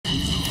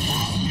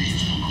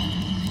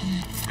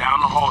Down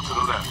the hall to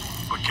the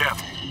left, but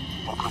careful.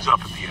 Opens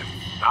up at the end.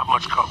 Not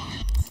much cover.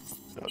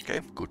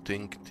 Okay, good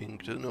thing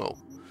to know.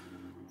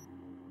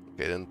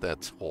 Okay, then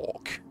that's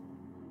Hawk.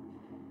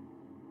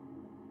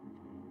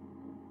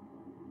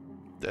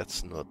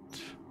 That's not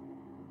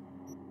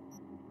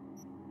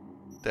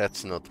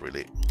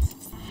really.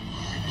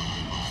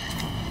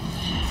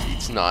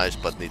 It's nice,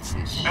 but it's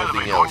nothing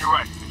Elevator else. on your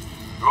right.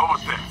 You're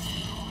almost there.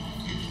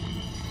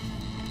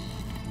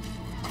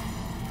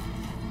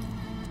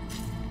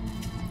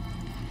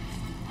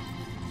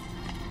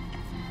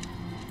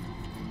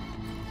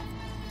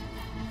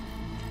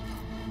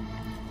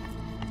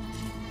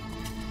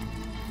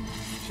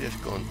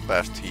 Just going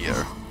past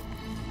here.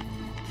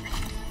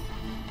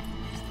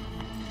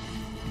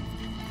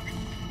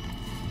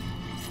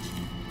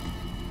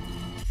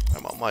 I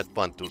might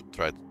want to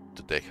try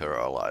to take her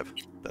alive.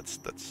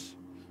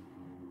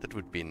 That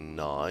would be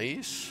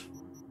nice.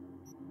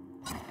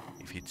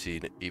 If it's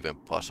even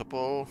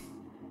possible.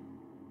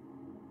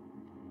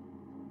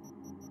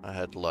 I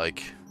had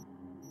like...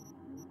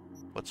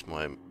 What's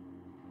my...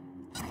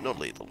 Not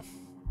lethal.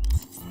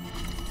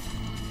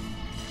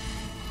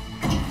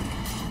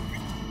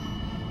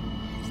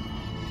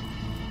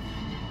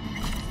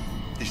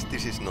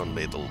 This is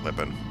non-lethal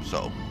weapon,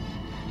 so...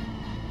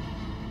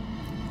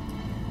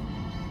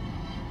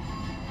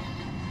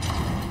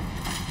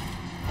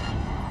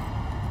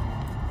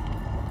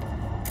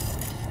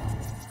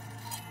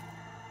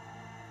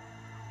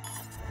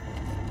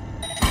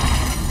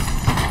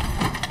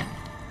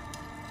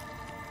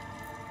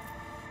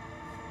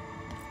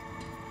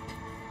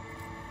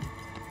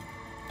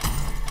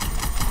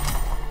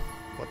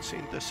 What's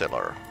in the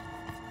cellar?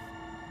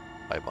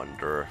 I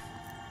wonder...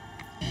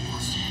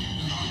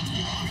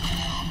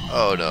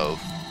 Oh no.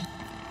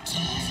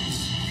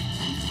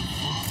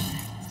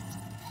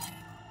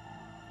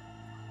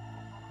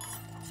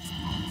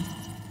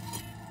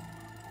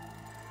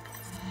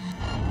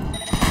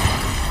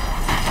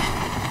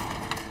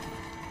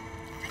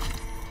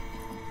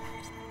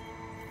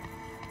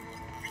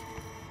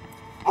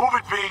 Move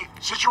it, V.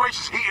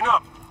 Situation's heating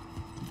up.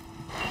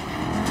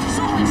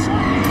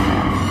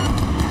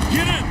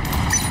 Get in!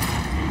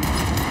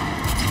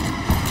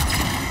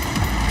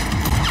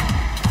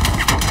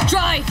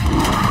 Drive!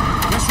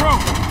 Let's roll!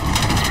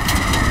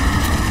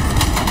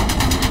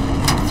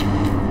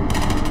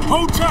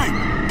 Hold tight!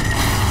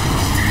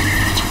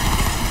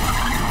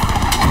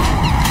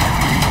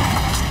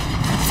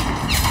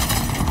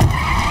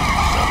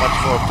 So much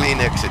for clean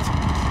exit.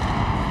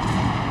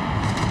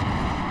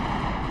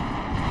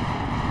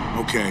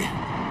 Okay.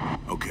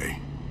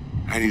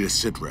 I need a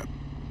sit rep.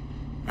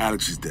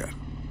 Alex is dead.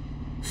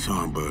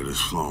 Songbird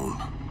is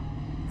flown.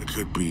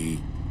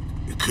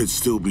 It could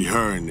still be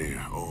her in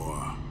there, or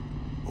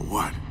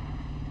what?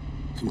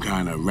 Some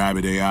kind of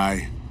rabbit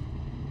AI?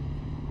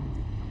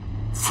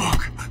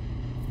 Fuck.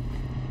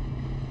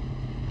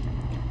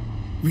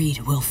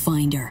 Reed will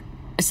find her.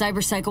 A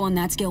cyber psycho on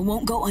that scale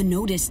won't go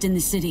unnoticed in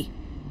the city.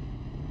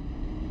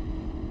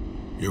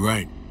 You're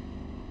right.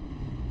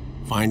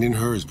 Finding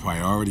her is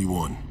priority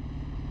one.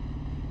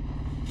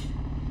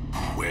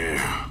 Where?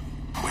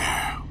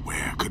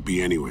 Could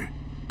be anywhere.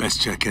 Best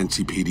check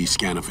NCPD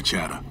scanner for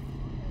chatter.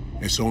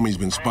 If Somi's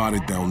been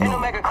spotted, they'll know. An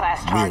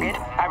Omega-class target.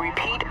 We'll know. I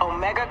repeat,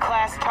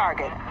 Omega-class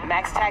target.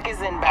 Max TAC is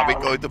inbound. Are we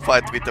going to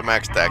fight with the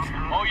Max TAC?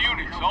 All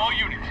units.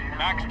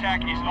 Max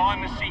TAC is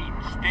on the scene.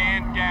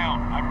 Stand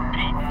down. I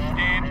repeat,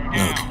 stand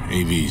down. Look,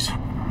 AVs.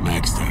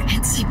 Max TAC.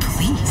 NC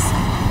police?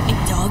 In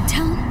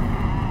Dogtown?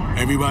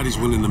 Everybody's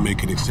willing to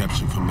make an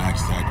exception for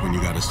Max TAC when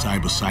you got a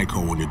cyber psycho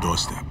on your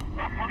doorstep.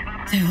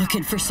 They're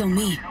looking for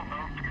Somi.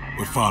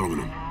 We're following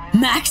them.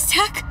 Max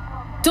Tech?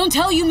 Don't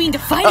tell you mean to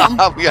fight him!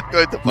 We are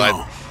going to fight.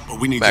 No, but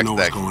we need Max to know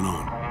TAC. what's going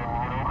on.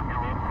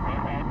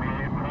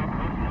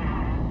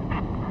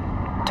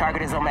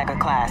 Target is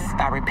Omega-class.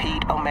 I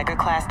repeat,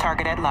 Omega-class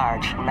target at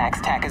large.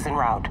 Max TAC is en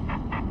route.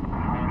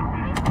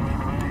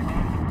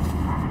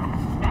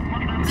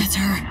 That's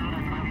her.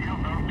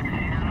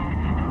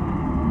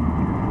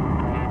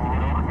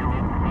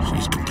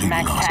 She's completely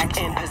Max lost TAC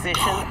control. in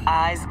position. Gone.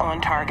 Eyes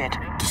on target.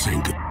 This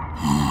ain't good.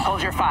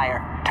 Hold your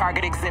fire.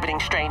 Target exhibiting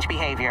strange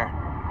behavior.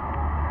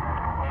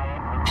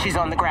 She's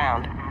on the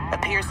ground.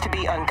 Appears to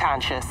be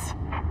unconscious.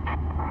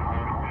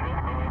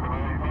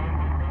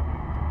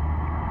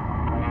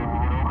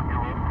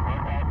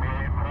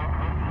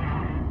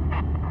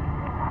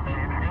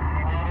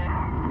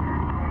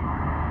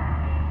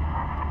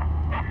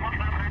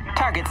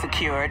 Target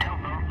secured.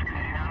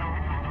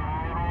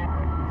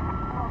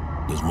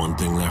 There's one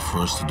thing left for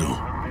us to do.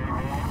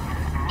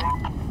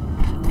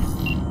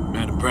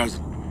 Madam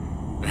President,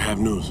 I have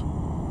news.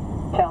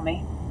 Tell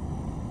me.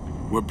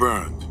 We're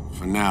burned,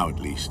 for now at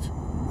least.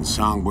 And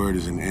Songbird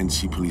is in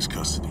NC police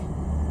custody.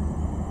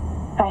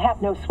 I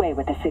have no sway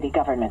with the city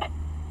government.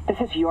 This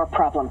is your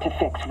problem to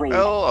fix, Reed.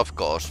 Oh, of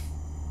course.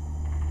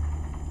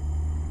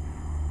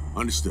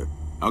 Understood.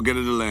 I'll get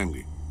her to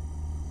Langley.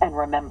 And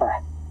remember,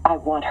 I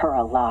want her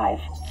alive.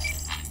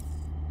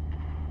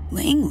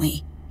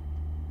 Langley?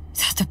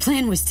 Thought the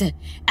plan was to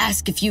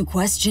ask a few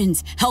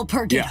questions, help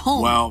her get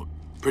home. Well,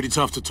 Pretty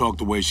tough to talk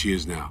the way she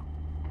is now.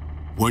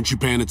 Weren't you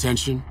paying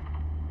attention?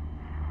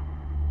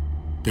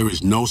 There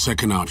is no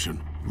second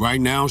option. Right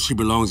now, she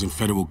belongs in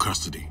federal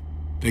custody.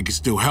 They can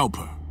still help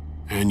her,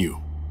 and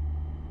you.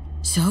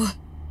 So,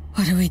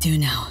 what do we do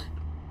now?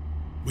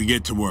 We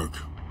get to work.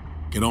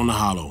 Get on the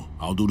holo.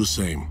 I'll do the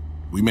same.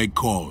 We make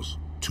calls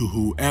to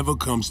whoever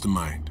comes to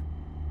mind.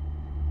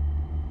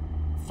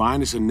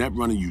 Find us a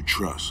netrunner you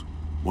trust,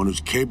 one who's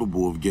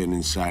capable of getting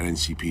inside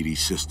NCPD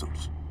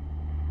systems.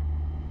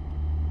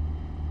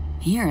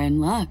 You're in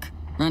luck.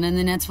 Running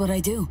the net's what I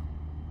do.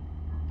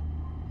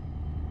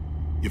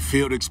 Your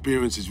field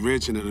experience is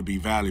rich and it'll be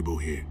valuable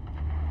here.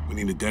 We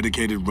need a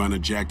dedicated runner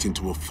jacked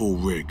into a full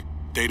rig.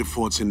 Data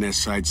forts in their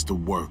sights, the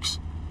works.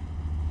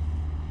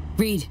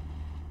 Reed,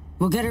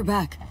 we'll get her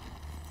back.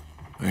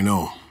 I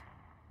know.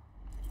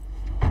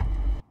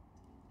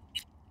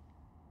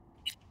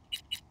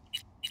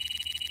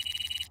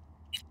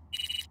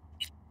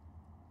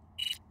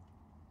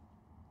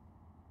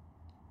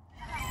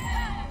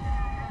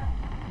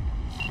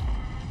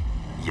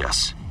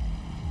 Yes.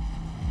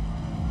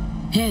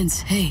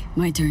 Hans, hey,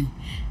 my turn.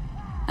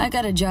 I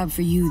got a job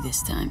for you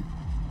this time.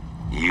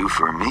 You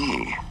for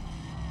me?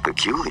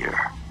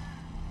 Peculiar.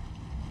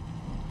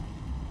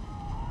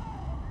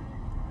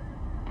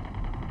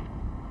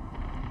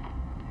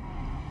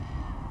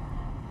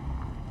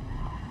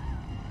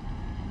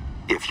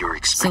 If you're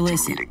expecting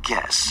me to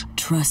guess...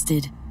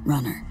 Trusted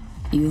runner.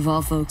 You of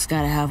all folks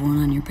gotta have one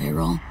on your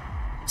payroll.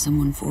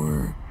 Someone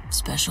for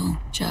special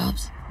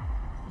jobs?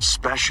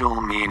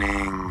 Special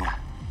meaning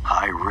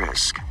high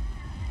risk.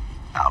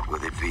 Out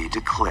with it, V.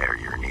 Declare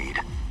your need.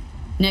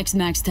 Next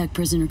Max Tech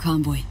prisoner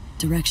convoy.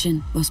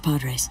 Direction, Los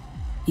Padres.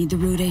 Need the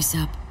route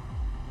ASAP.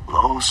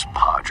 Los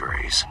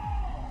Padres.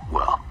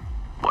 Well,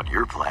 what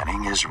you're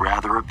planning is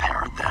rather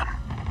apparent then.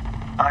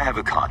 I have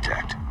a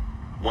contact.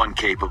 One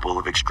capable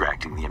of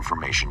extracting the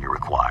information you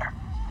require.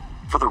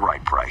 For the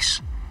right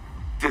price.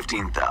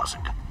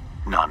 15,000.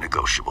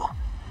 Non-negotiable.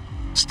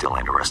 Still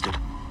interested?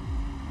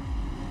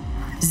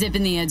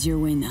 Zipping the edge your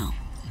way now.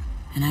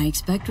 And I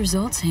expect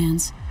results,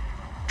 Hans.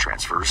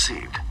 Transfer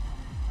received.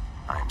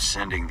 I'm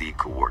sending the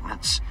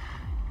coordinates.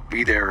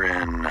 Be there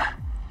in...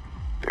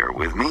 bear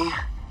with me...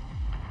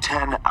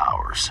 10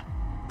 hours.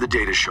 The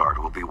data shard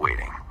will be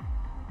waiting.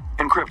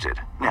 Encrypted,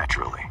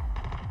 naturally.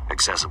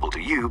 Accessible to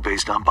you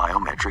based on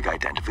biometric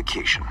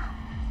identification.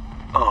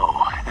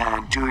 Oh,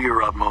 and do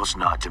your utmost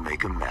not to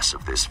make a mess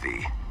of this,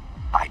 V.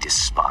 I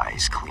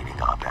despise cleaning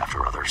up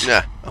after others.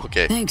 Yeah,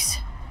 okay. Thanks.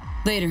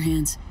 Later,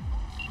 Hans.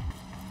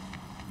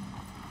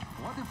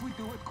 What if we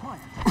do it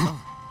quiet?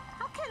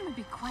 How can we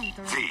be quiet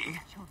around V, each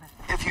other?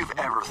 if you've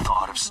ever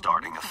thought of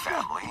starting a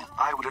family,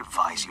 I would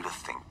advise you to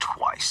think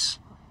twice.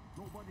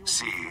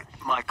 See,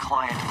 my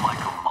client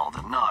Michael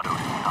Maldonado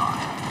did not,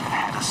 and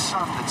had a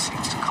son that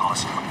seems to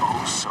cause him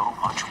oh so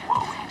much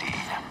woe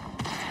indeed.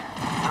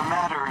 The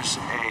matter's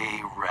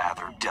a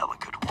rather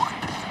delicate one.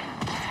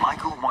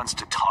 Michael wants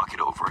to talk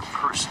it over in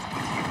person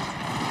with you,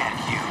 and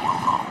you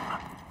alone.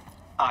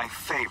 I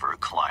favor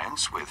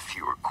clients with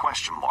fewer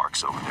question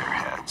marks over their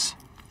heads,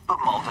 but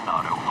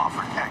Maldonado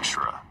offered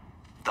extra.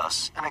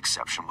 Thus, an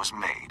exception was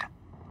made.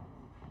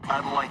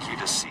 I'd like you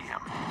to see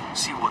him,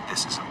 see what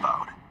this is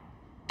about.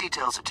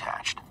 Details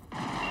attached.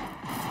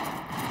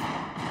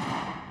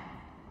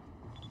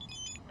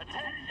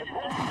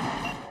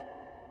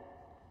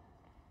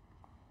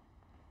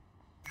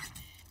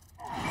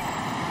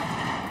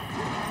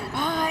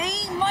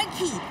 Hey,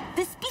 Mikey!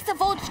 This piece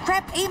of old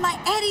scrap ate my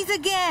eddies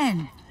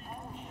again!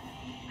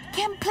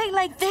 Can't play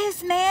like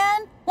this,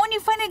 man! When you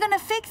finally gonna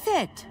fix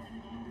it?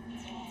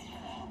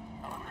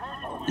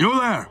 You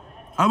there?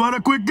 How about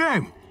a quick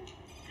game?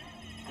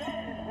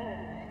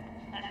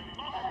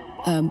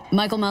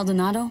 Michael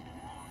Maldonado?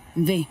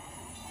 V.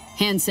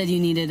 Hans said you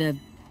needed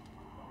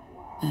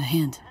a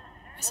hand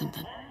or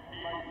something.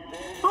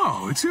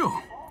 Oh, it's you.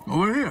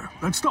 Over here.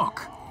 Let's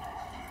talk.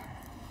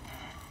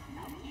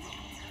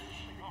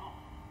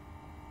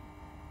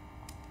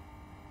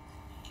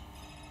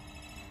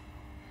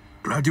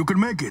 Glad you could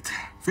make it.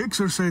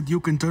 Fixer said you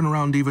can turn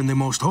around even the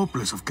most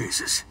hopeless of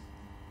cases.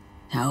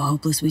 How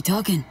hopeless we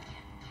talking?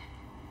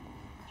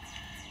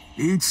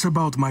 It's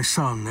about my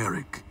son,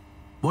 Eric.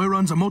 Boy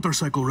runs a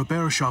motorcycle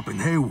repair shop in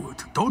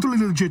Haywood. Totally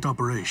legit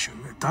operation.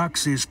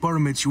 Taxes,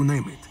 permits, you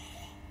name it.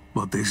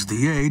 But this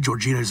DA,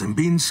 Georgina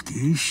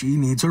Zembinski, she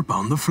needs her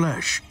pound of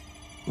flesh.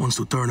 Wants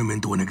to turn him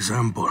into an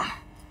example.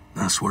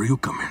 That's where you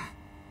come in.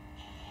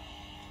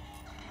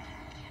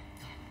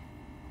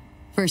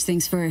 First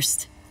things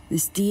first.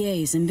 This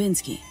DA,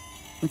 Zembinski.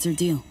 What's her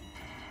deal?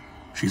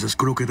 She's as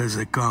crooked as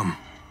they come,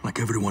 like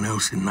everyone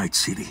else in Night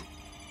City.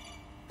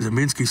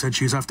 Zembinski said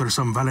she's after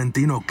some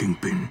Valentino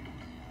kingpin.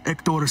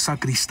 Hector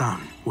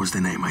Sacristan was the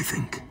name, I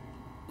think.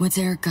 What's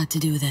Eric got to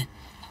do with it?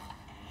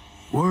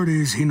 Word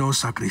is he knows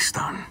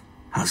Sacristan.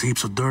 Has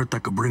heaps of dirt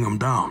that could bring him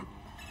down.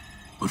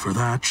 But for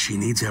that, she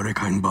needs Eric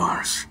behind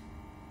bars.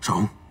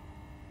 So,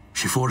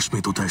 she forced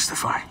me to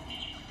testify.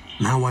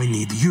 Now I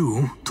need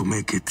you to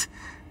make it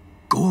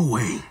go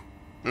away.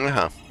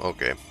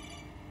 Okay.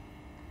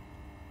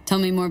 Tell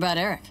me more about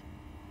Eric.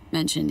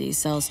 Mentioned he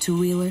sells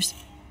two-wheelers.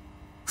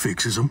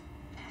 Fixes them.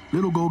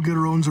 Little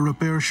go-getter owns a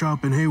repair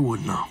shop in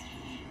Haywood now.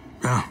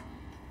 Yeah.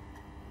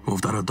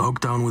 Moved out of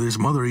Dogtown with his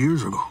mother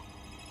years ago.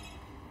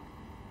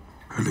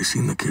 Hardly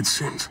seen the kid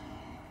since.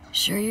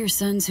 Sure your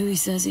son's who he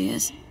says he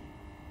is?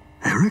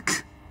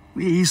 Eric?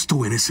 He's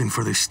too innocent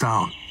for this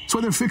town. That's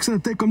why they're fixing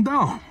to take him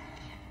down.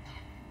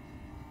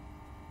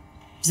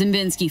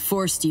 Zimbinski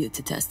forced you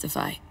to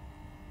testify.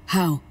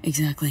 How,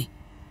 exactly?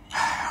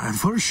 At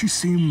first she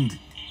seemed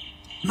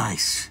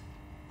nice.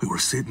 We were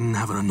sitting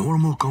having a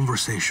normal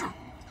conversation.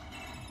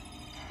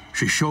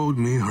 She showed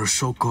me her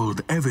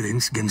so-called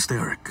evidence against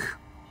Eric.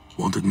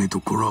 Wanted me to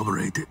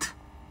corroborate it.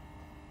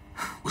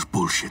 Was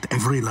bullshit,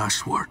 every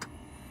last word.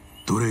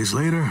 2 days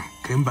later,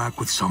 came back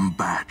with some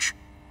badge.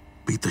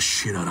 Beat the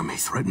shit out of me,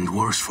 threatened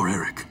worse for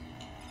Eric.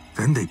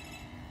 Then they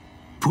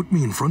put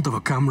me in front of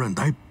a camera and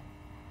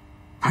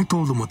I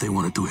told them what they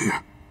wanted to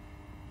hear.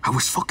 I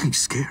was fucking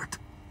scared.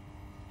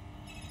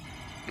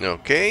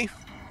 Okay.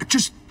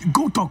 Just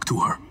go talk to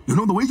her. You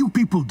know, the way you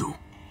people do.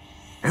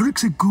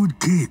 Eric's a good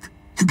kid.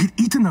 He'll get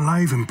eaten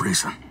alive in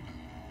prison.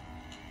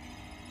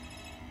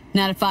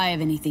 Not if I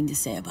have anything to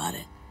say about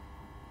it.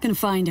 Gonna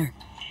find her.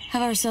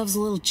 Have ourselves a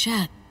little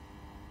chat.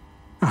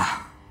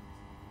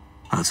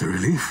 That's a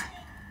relief.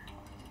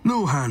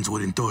 No hands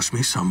wouldn't toss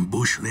me some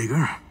bush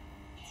leaguer.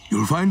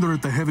 You'll find her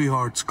at the Heavy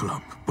Hearts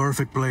Club.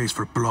 Perfect place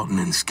for plotting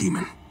and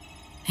scheming.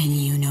 And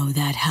you know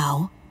that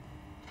how?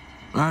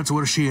 That's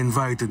where she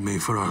invited me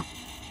for a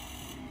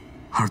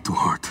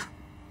heart-to-heart.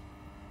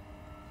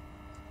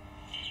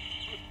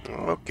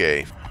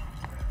 Okay.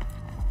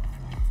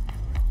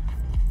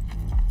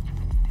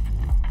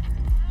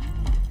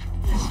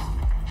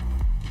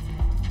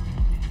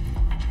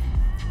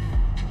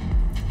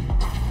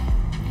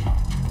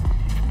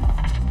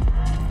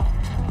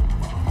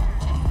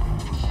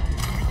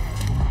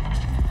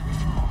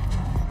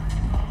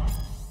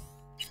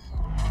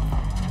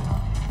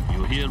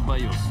 Here by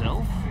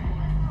yourself?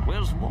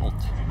 Where's Walt?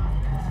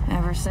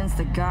 Ever since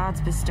the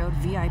gods bestowed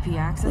VIP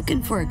access...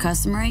 Looking for a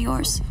customer of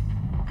yours?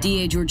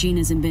 DA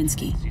Georgina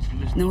Zimbinski.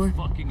 Know her?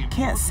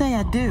 Can't say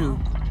I do,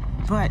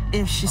 but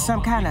if she's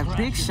some kind of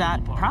big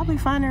shot, probably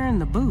find her in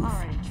the booth.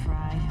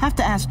 Have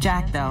to ask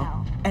Jack, though,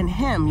 and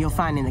him you'll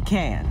find in the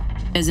can.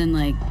 As in,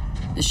 like,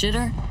 the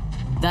shitter?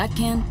 That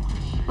can?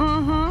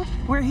 Mm-hmm.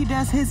 Where he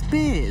does his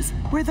biz,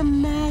 where the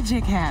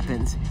magic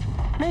happens.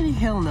 Maybe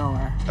he'll know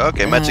her.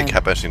 Okay, magic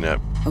happens in a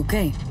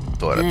okay.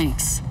 toilet.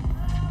 Thanks.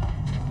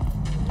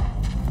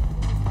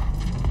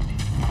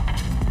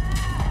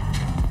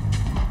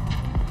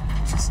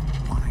 Just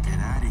wanna get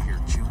out of here,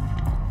 June.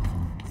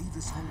 Leave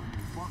this whole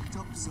fucked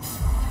up zone.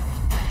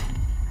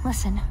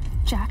 Listen,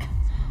 Jack.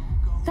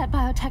 That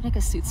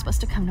Biotechnica suit's supposed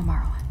to come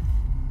tomorrow.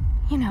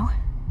 You know,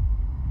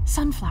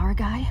 sunflower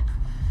guy.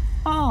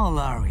 Oh,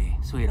 Laurie,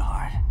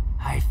 sweetheart.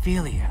 I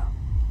feel you.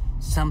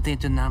 Something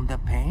to numb the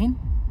pain?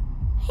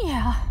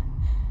 Yeah.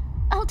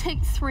 I'll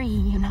take 3,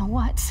 you know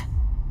what?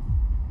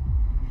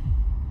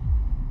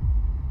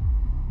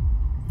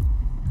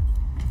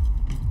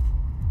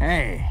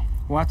 Hey,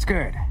 what's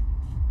good?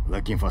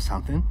 Looking for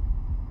something?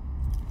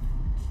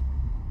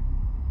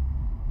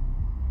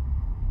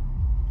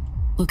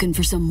 Looking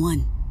for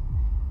someone.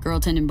 Girl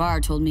tending bar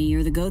told me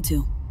you're the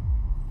go-to.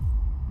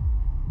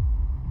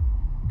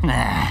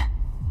 Nah.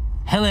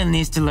 Helen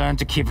needs to learn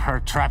to keep her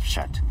trap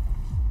shut.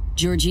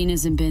 Georgina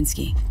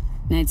Zimbinski,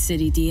 Night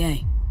City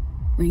DA.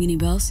 Ring any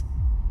bells?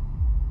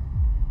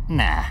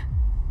 Nah.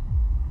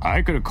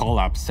 I could call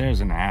upstairs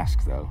and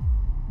ask, though.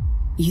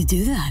 You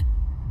do that?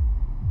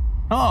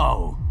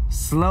 Oh,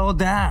 slow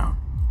down.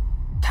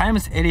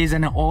 Times 80s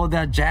and all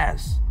that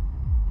jazz.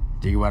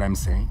 Dig what I'm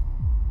saying?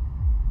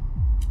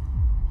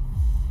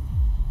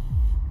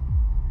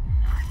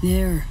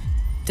 There.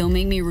 Don't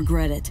make me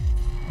regret it.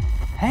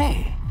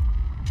 Hey,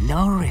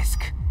 no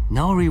risk,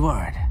 no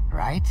reward,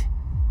 right?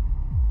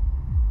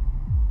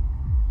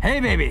 Hey,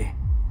 baby.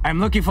 I'm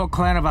looking for a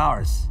client of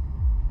ours.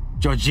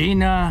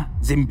 Georgina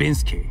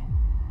Zimbinski.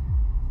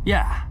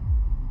 Yeah,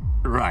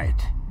 right.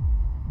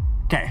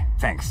 Okay,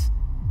 thanks.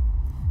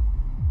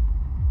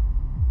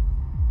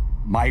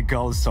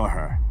 Michael saw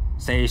her.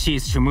 Say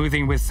she's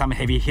schmoozing with some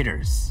heavy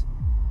hitters.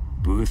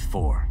 Booth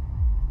 4.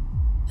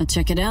 I'll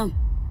check it out.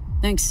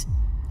 Thanks.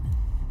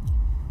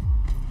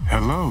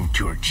 Hello,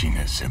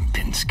 Georgina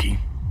Zimbinski.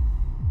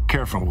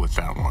 Careful with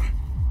that one.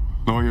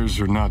 Lawyers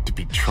are not to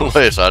be trusted.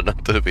 Lawyers are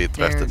not to be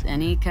trusted. There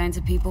any kinds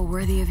of people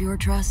worthy of your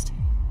trust?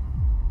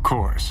 Of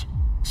course.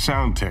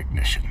 Sound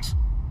technicians.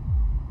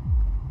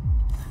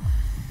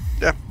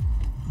 Yeah.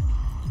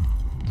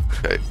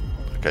 Okay,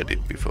 like I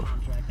did before.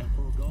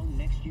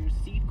 Next year's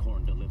seed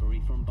corn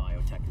delivery from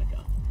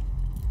Biotechnica.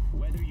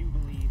 Whether you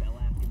believe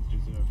Alaskans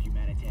deserve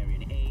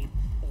humanitarian aid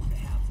or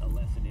perhaps a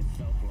lesson in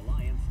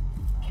self-reliance,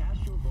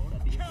 cast your vote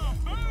at the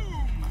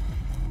Kaboom!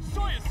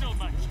 Soy still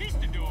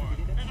machistador!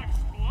 An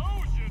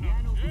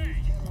explosion of day!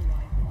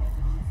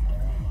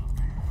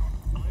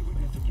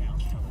 Eyewitness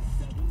accounts tell us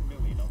 7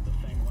 million of the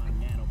Fenghuang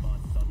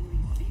nanobots suddenly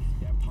ceased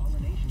their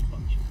pollination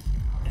functions,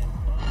 and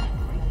bugs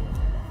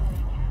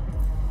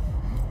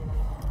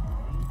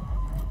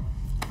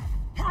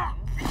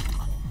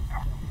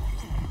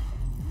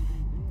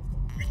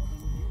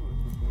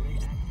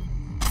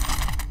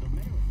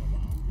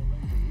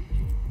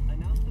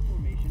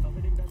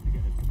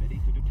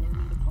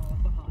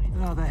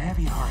Oh, the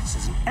Heavy Hearts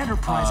is an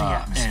enterprising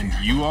atmosphere.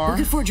 And you are?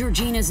 Looking for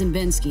Georgina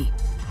Zimbinski.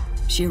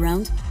 She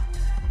around?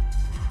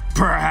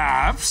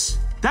 Perhaps.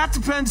 That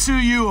depends who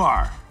you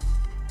are.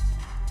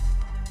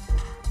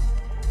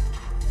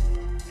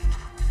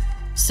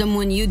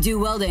 Someone you do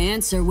well to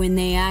answer when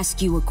they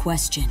ask you a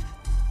question.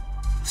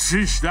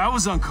 Sheesh, that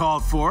was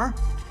uncalled for.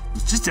 I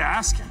was just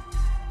asking.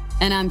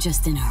 And I'm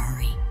just in a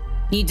hurry.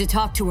 Need to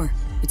talk to her.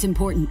 It's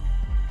important.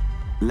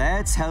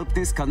 Let's help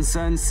this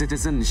concerned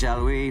citizen,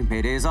 shall we?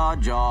 It is our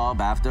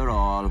job, after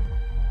all.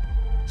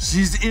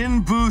 She's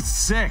in booth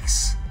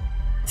 6.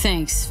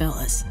 Thanks,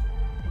 fellas.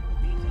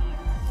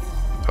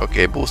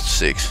 Okay, booth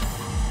 6.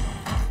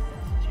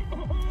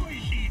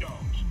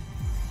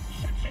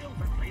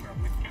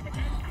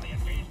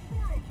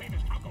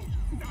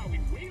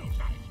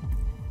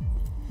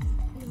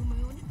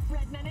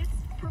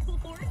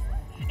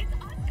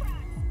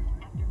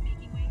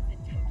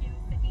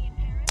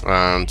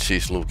 And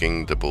she's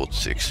looking the booth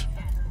 6.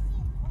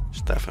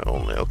 Staff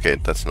only. Okay,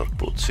 that's not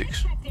booth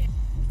 6.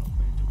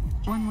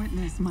 One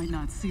witness might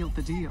not seal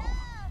the deal.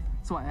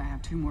 That's why I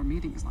have 2 more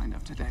meetings lined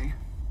up today.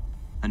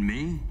 And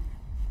me?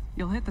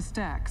 You'll hit the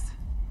stacks.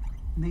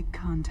 Make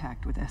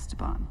contact with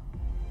Esteban.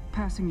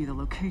 Passing you the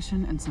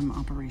location and some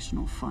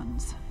operational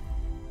funds.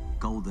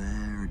 Go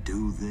there,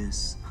 do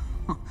this.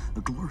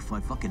 A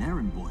glorified fucking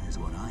errand boy is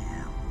what I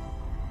am.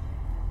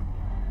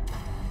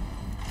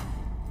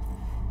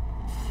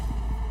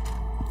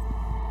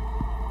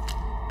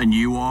 And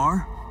you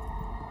are?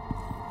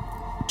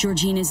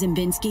 Georgina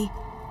Zimbinski?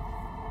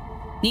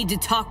 Need to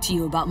talk to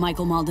you about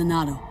Michael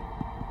Maldonado.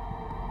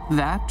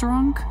 That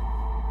drunk?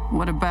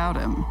 What about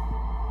him?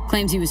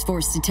 Claims he was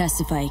forced to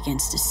testify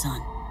against his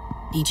son.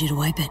 Need you to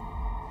wipe it.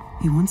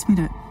 He wants me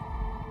to...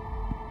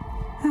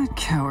 That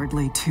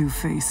cowardly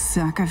two-faced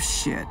sack of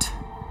shit.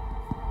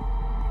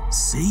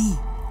 See?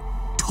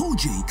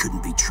 Told you he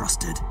couldn't be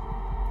trusted.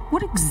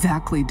 What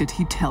exactly did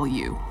he tell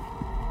you?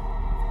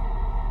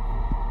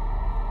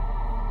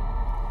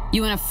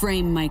 You want to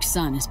frame Mike's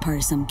son as part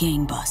of some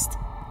gang bust.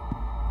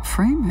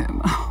 Frame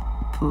him?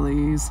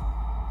 Please.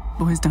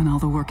 Boy's done all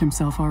the work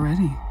himself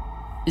already.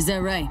 Is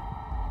that right?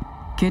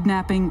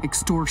 Kidnapping,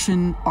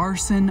 extortion,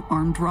 arson,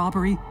 armed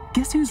robbery.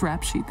 Guess whose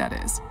rap sheet that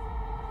is?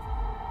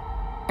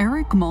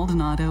 Eric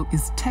Maldonado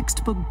is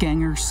textbook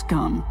ganger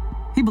scum.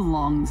 He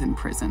belongs in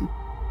prison.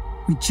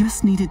 We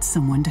just needed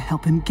someone to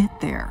help him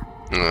get there.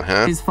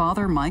 His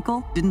father,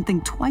 Michael, didn't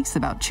think twice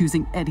about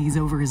choosing Eddie's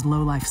over his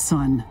lowlife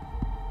son.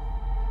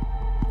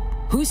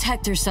 Who's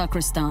Hector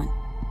Sacristan?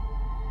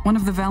 One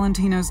of the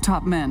Valentino's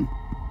top men.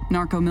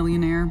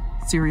 Narco-millionaire,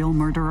 serial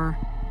murderer.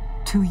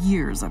 2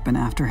 years I've been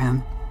after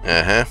him.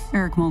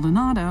 Eric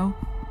Maldonado,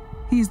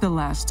 he's the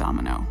last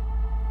domino.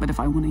 But if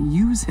I want to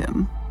use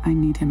him, I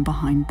need him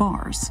behind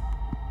bars.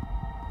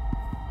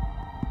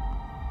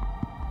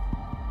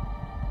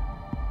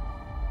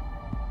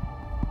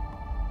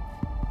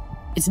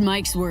 It's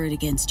Mike's word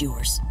against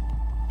yours.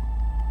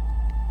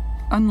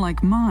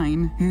 Unlike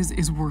mine, his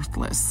is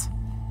worthless.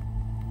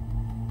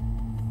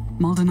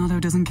 Maldonado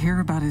doesn't care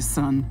about his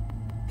son.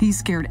 He's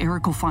scared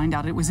Eric will find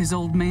out it was his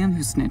old man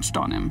who snitched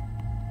on him.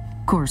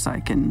 Of course, I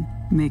can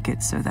make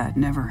it so that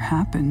never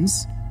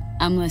happens.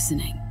 I'm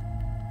listening.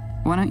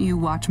 Why don't you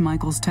watch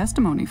Michael's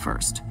testimony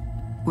first?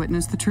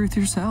 Witness the truth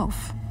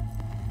yourself.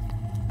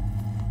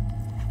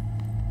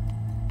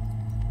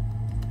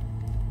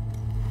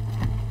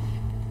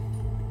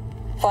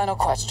 Final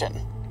question.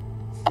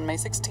 On May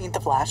 16th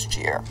of last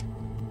year,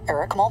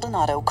 Eric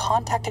Maldonado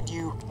contacted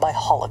you by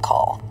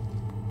holocall.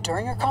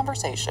 During your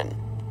conversation,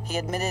 he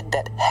admitted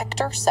that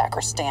Hector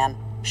Sacristan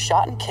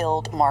shot and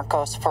killed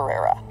Marcos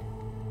Ferreira.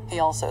 He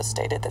also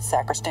stated that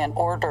Sacristan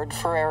ordered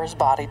Ferreira's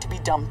body to be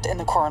dumped in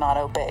the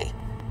Coronado Bay.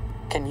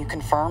 Can you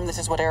confirm this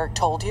is what Eric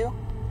told you?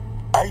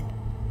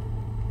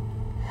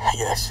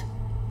 Yes.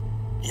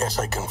 Yes,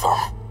 I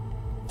confirm.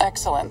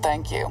 Excellent,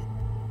 thank you.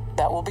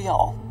 That will be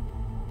all.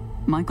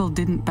 Michael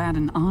didn't bat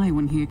an eye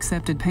when he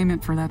accepted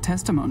payment for that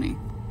testimony.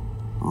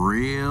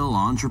 Real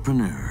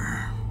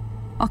entrepreneur.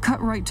 I'll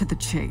cut right to the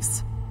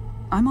chase.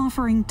 I'm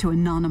offering to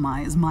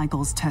anonymize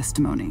Michael's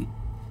testimony.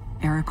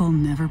 Eric will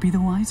never be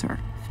the wiser.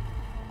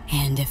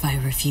 And if I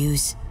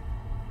refuse?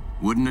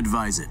 Wouldn't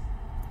advise it.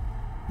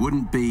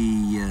 Wouldn't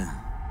be,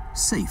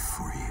 safe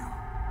for you.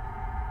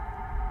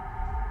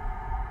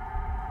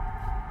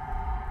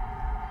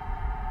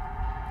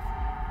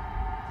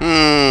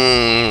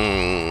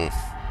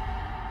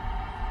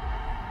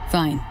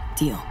 Fine,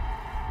 deal.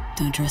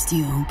 Don't trust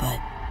you, but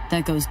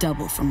that goes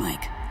double for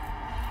Mike.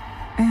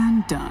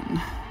 And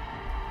done.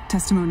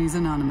 Testimony's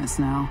anonymous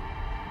now.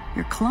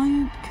 Your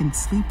client can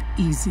sleep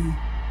easy.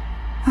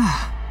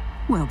 Ah,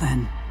 well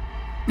then.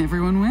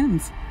 Everyone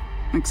wins.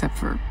 Except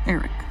for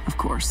Eric, of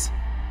course.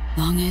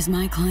 Long as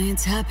my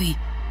client's happy.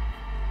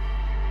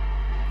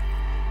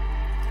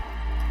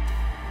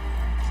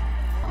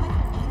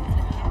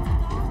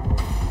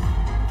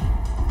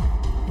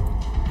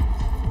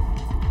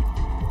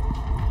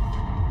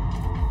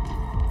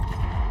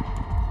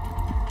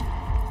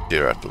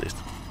 Here at least.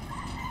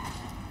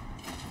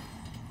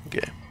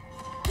 Okay.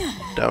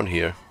 Down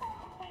here.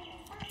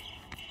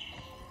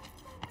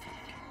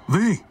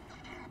 V,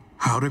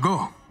 how'd it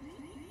go?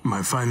 Am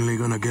I finally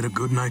gonna get a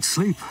good night's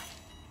sleep?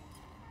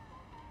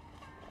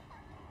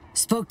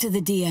 Spoke to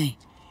the DA.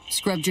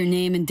 Scrubbed your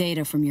name and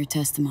data from your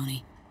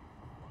testimony.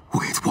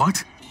 Wait,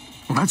 what?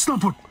 Well, that's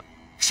not what...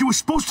 She was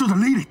supposed to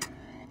delete it.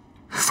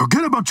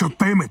 Forget about your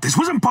payment. This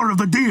wasn't part of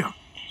the deal.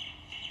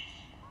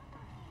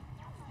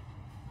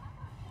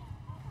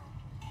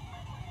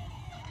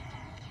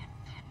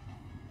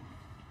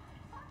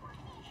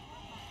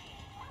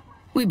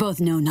 We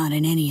both know not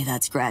in any of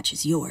that scratch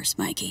is yours,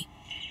 Mikey.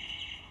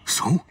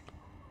 So?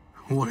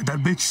 What did that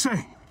bitch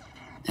say?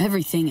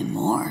 Everything and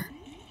more.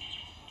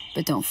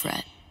 But don't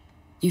fret.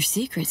 Your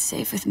secret's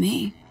safe with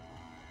me.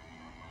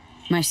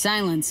 My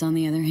silence, on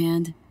the other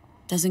hand,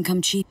 doesn't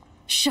come cheap.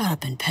 Shut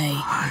up and pay.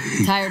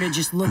 Tired of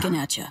just looking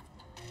at you.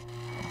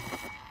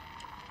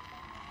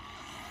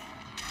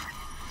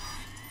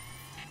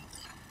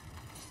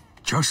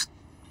 Just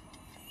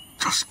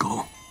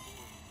go.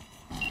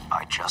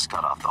 I just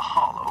got off the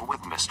holo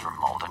with Mr.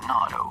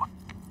 Maldonado.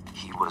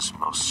 He was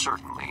most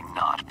certainly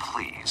not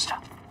pleased.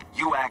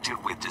 You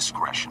acted with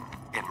discretion.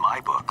 In my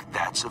book,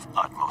 that's of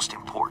utmost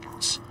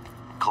importance.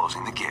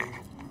 Closing the gig.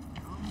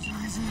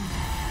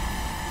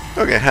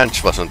 Okay,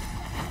 Hanch wasn't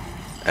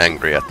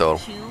angry at all.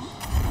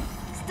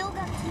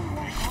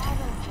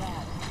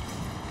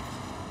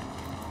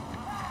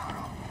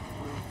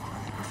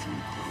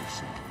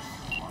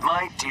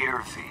 My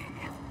dear V,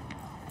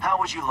 how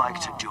would you like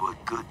to do a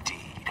good deed?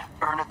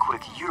 Earn a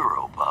quick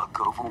Eurobuck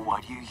over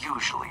what you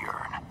usually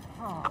earn.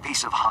 A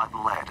piece of hot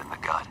lead in the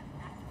gut.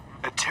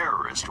 A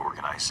terrorist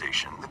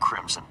organization, the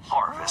Crimson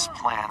Harvest,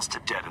 plans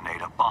to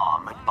detonate a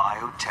bomb at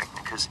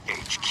Biotechnica's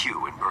HQ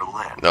in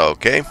Berlin.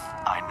 Okay.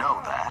 I know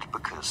that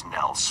because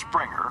Nell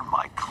Springer,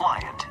 my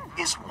client,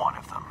 is one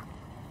of them.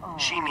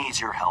 She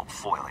needs your help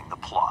foiling the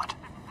plot.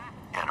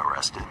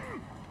 Interested?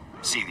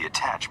 See the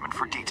attachment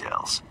for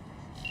details.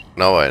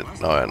 No, I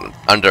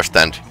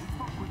understand.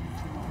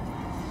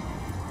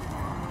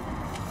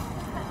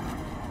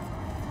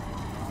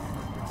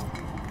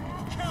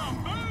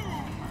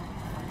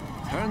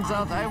 Turns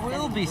out I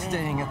will be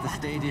staying at the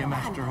stadium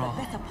after all.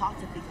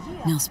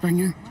 Nell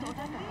Springer?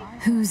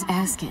 Who's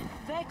asking?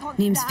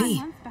 Name's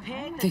V.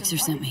 Fixer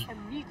sent me.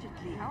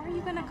 How are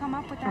you gonna come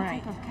up with that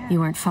type of cash? You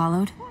weren't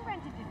followed?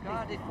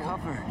 Got it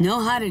covered.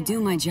 Know how to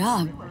do my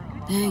job.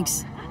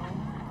 Thanks.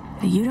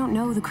 But you don't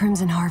know the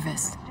Crimson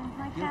Harvest.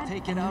 You'll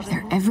take it out.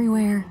 They're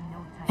everywhere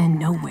and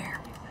nowhere.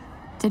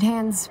 Did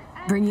Hands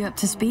bring you up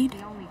to speed?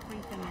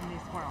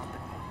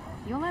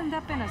 You'll end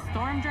up in a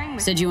storm drain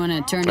with... Said you want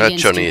to turn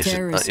against Johnny your is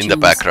terrorist in the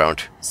chums,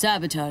 background.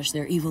 sabotage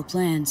their evil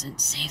plans,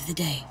 and save the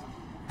day.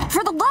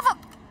 For the love of...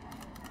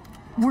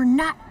 We're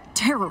not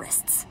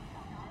terrorists.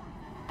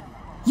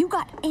 You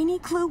got any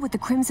clue what the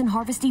Crimson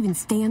Harvest even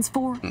stands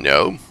for?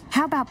 No.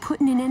 How about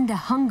putting an end to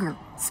hunger,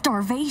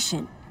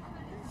 starvation?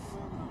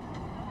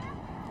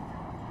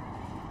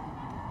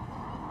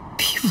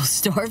 People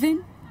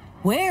starving?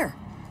 Where?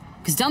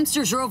 Because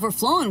dumpsters are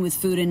overflowing with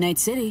food in Night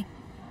City.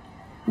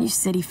 You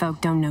city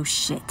folk don't know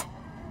shit.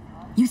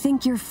 You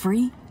think you're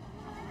free?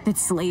 That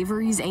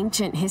slavery's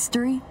ancient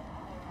history?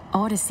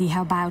 Ought to see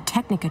how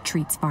Biotechnica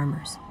treats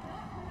farmers.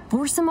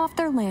 Force them off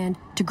their land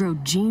to grow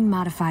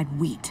gene-modified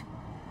wheat.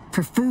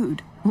 For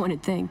food,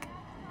 one'd think.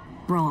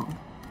 Wrong.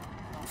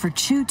 For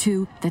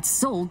Chew-2 that's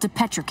sold to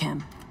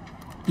Petrochem.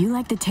 You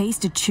like the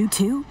taste of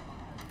Chew-2?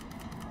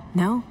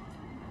 No?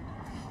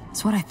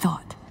 That's what I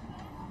thought.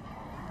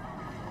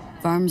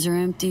 Farms are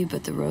empty,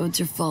 but the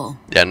roads are full.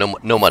 Yeah,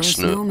 no much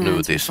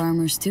knew this.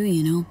 Farmers too,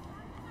 you know.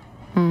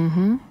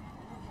 Mm-hmm.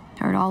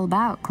 Heard all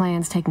about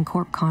clans taking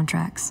corp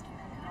contracts.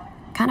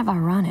 Kind of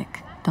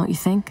ironic, don't you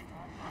think?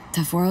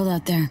 Tough world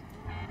out there.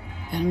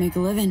 Gotta make a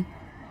living.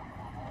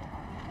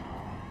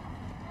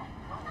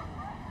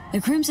 The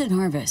Crimson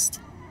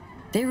Harvest.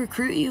 They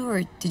recruit you,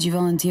 or did you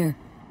volunteer?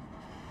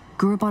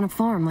 Grew up on a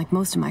farm like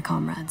most of my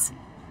comrades.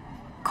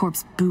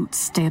 Corpse boots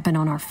stamping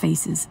on our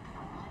faces.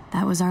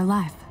 That was our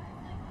life.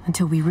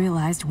 Until we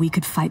realized we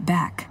could fight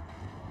back.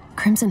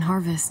 Crimson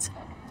Harvest,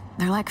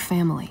 they're like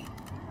family.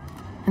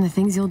 And the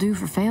things you'll do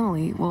for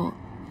family, well,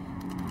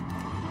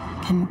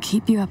 can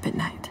keep you up at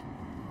night.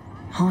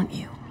 Haunt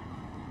you.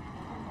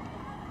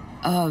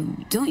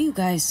 Don't you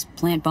guys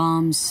plant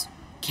bombs,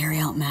 carry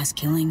out mass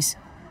killings?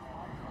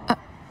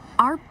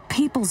 Our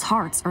people's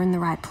hearts are in the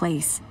right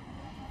place,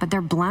 but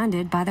they're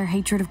blinded by their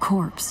hatred of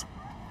corpse.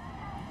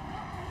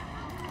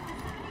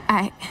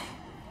 I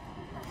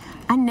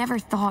never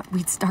thought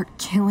we'd start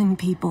killing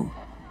people.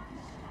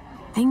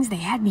 Things they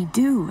had me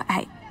do,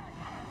 I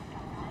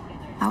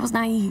was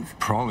naive.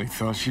 Probably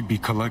thought she'd be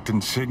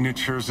collecting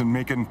signatures and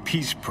making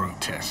peace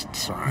protest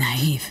signs.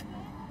 Naive.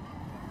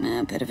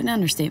 A bit of an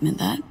understatement,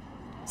 that.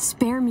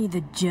 Spare me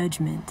the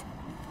judgment.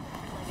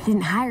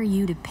 Didn't hire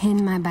you to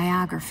pen my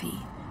biography.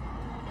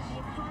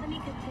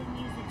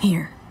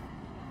 Here.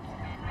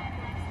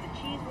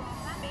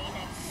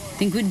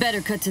 Think we'd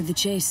better cut to the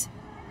chase.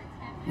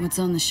 What's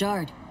on the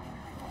shard?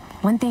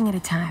 One thing at a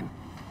time,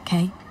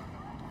 okay?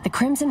 The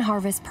Crimson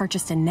Harvest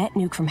purchased a net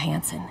nuke from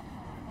Hansen.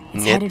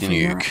 It's headed for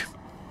Europe.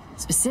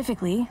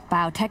 Specifically,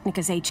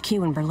 Biotechnica's HQ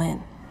in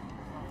Berlin.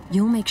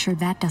 You'll make sure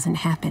that doesn't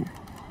happen.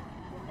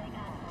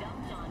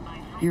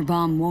 Your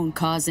bomb won't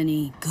cause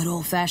any good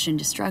old-fashioned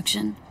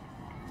destruction.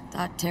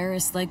 Thought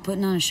terrorists like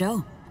putting on a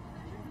show.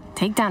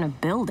 Take down a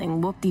building,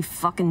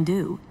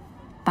 whoop-de-fucking-do.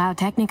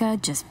 Biotechnica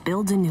just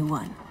builds a new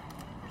one.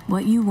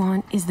 What you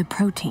want is the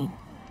protein.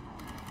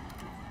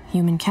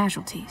 Human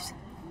casualties.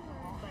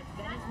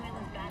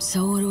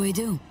 So what do I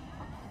do?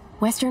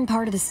 Western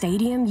part of the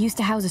stadium used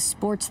to house a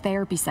sports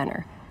therapy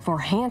center, for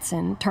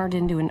Hansen turned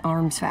into an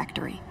arms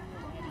factory.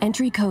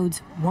 Entry code's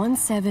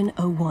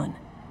 1701.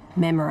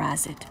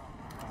 Memorize it.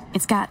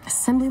 It's got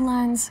assembly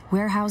lines,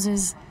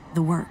 warehouses,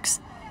 the works.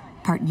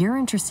 Part you're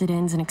interested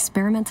in is an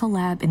experimental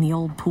lab in the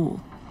old pool.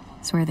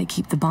 It's where they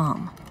keep the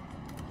bomb.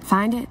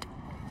 Find it,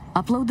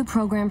 upload the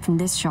program from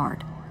this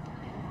shard.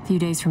 A few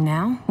days from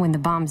now, when the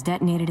bomb's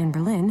detonated in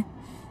Berlin,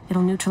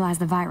 it'll neutralize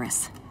the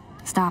virus.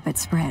 Stop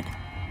its spread.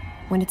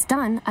 When it's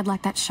done, I'd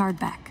like that shard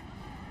back.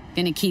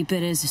 Gonna keep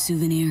it as a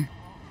souvenir.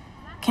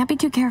 Can't be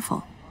too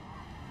careful.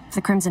 If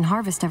the Crimson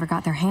Harvest ever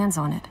got their hands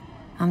on it,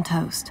 I'm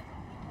toast.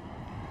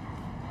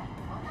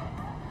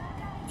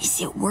 Is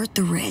it worth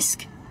the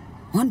risk?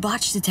 One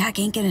botched attack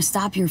ain't gonna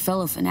stop your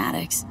fellow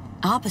fanatics.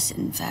 Opposite,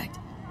 in fact.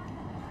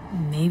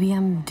 Maybe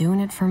I'm doing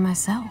it for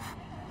myself.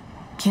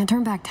 Can't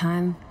turn back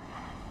time,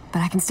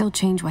 but I can still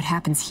change what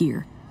happens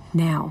here,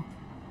 now,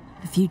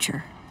 the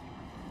future.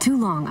 Too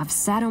long I've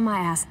sat on my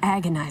ass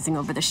agonizing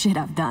over the shit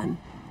I've done.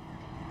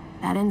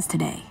 That ends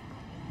today.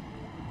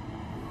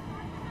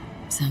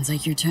 Sounds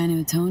like you're trying to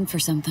atone for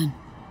something.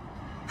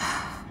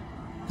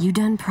 You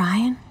done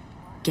prying?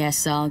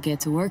 Guess I'll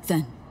get to work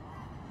then.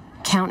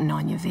 Counting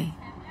on you, V.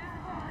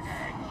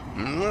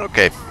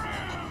 Okay.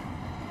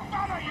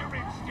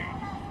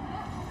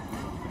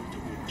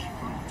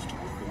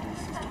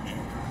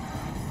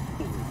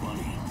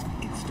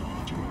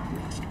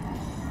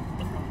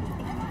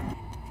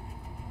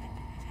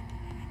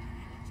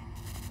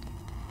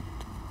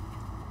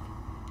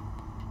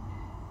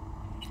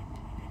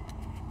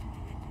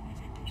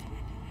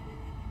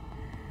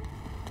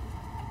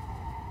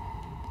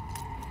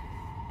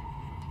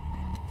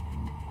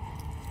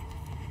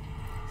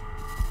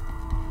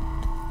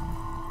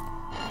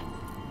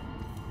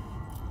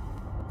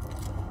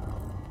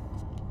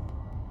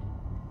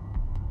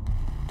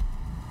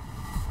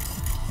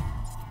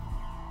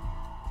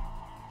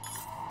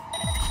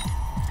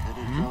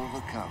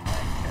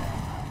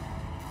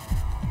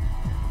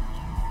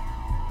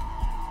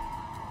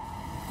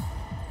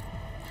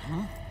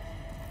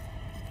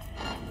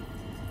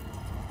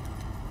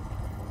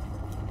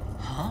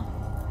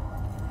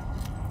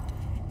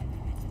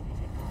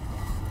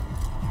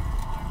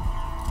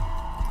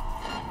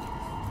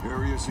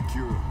 Area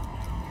secure.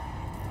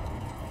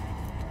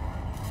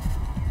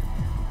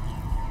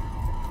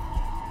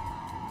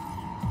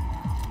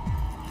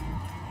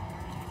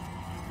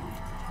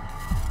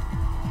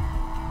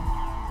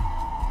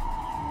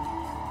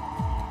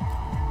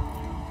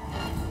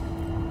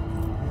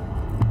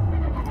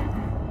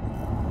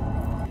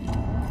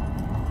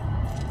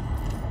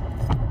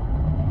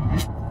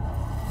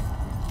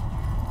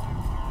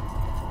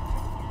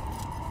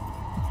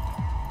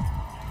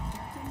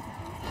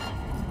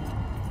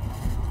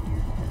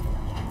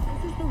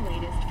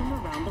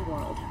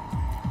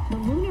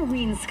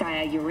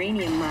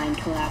 Uranium mine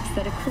collapse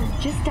that occurred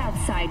just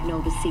outside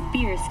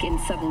Novosibirsk in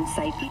southern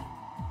Siberia.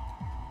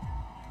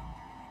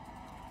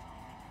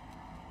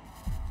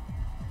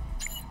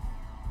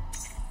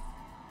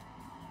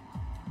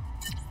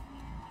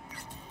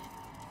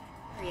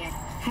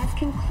 Has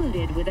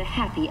concluded with a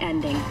happy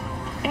ending.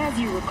 As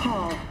you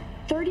recall,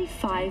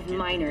 35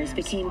 miners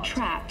became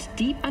trapped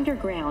deep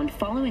underground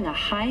following a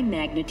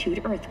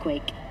high-magnitude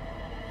earthquake.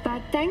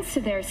 But thanks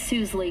to their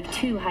Suze League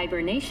 2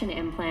 hibernation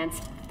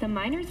implants, the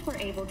miners were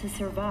able to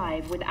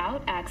survive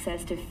without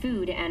access to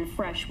food and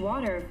fresh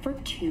water for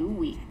 2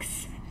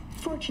 weeks.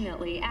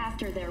 Fortunately,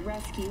 after their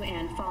rescue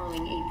and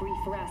following a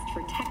brief rest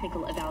for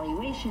technical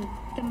evaluation,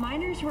 the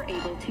miners were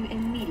able to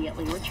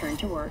immediately return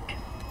to work.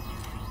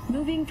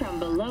 Moving from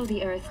below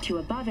the Earth to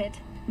above it,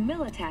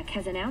 Militech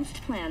has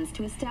announced plans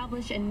to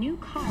establish a new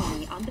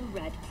colony on the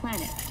Red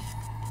Planet.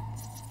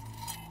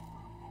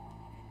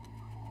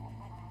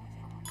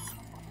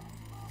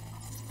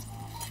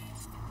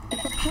 The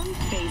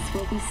proposed base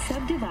will be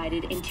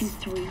subdivided into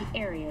 3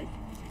 areas.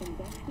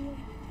 Industrial,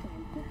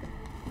 scientific,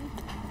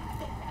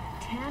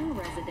 10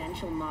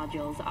 residential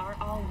modules are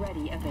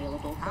already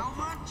available. How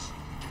much?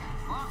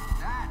 Fuck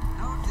that,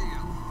 no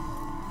deal.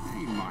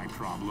 Ain't my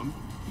problem.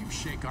 You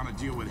shake on a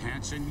deal with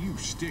Hansen, you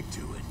stick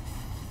to it.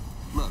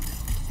 Look,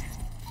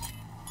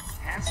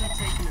 Hansen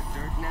taking a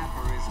dirt nap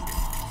or isn't it?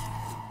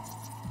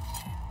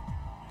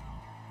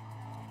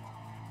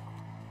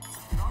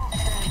 It all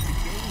stands to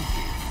gain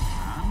here.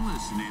 I'm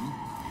listening.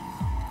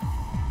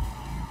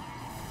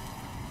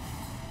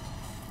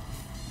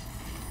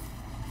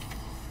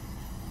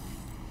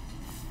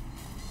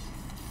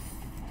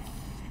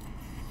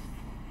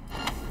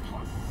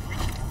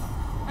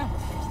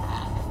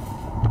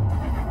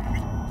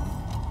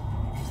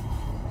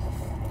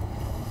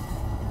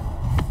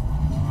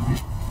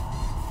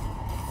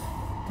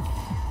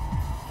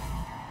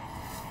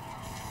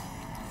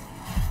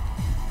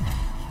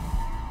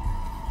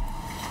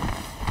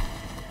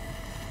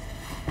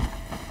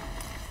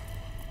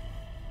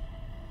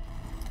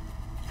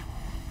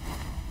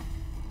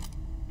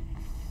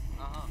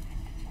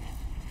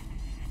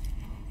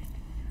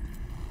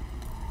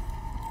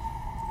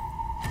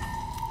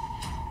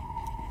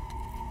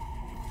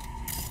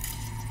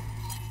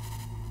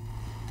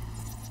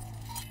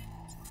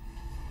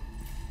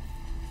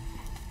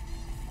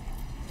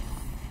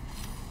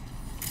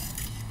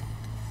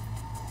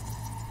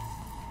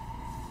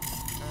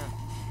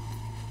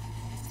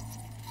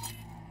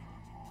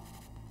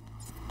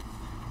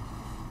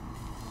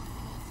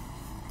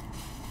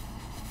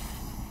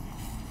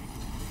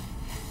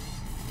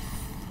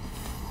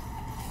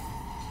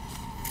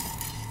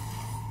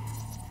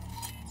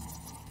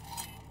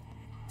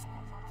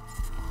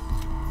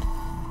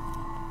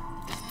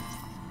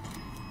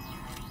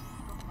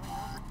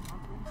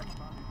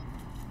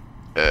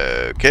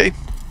 Okay.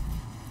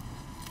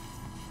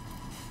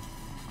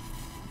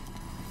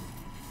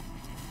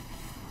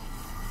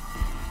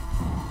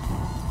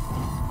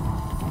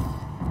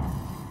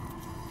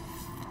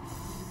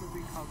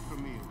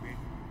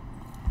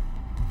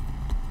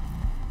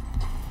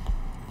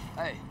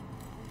 Hey.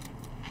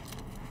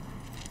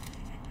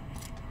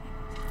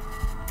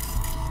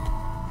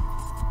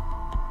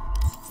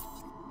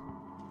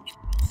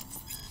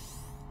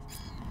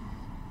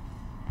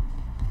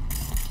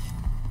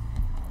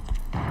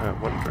 I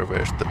wonder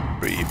where's the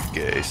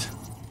briefcase.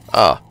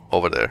 Ah,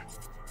 over there.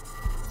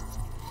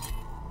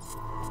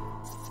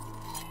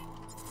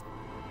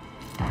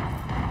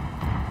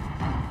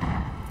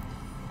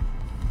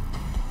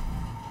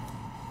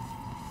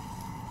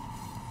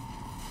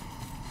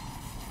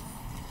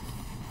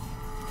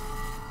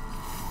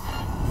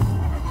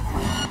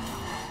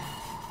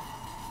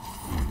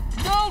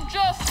 No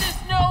justice,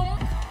 no.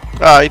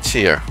 Ah, it's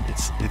here.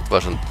 It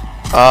wasn't.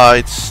 Ah,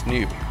 it's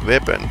new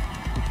weapon.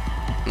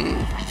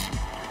 Hmm.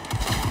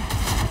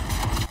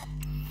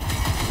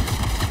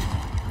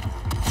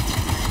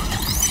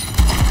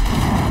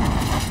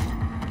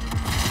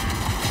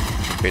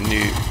 A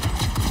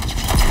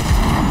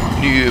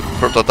new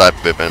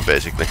prototype weapon,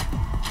 basically.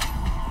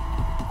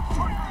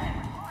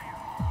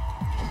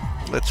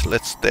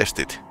 Let's test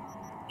it.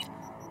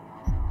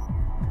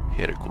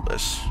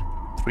 Hercules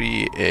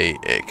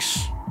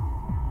 3AX.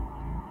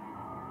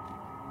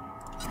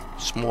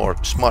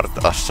 Smart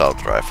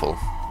assault rifle.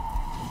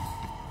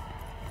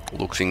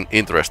 Looks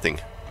interesting.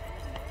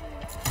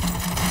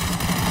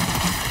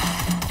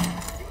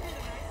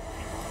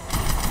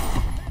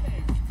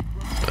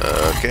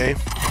 Okay.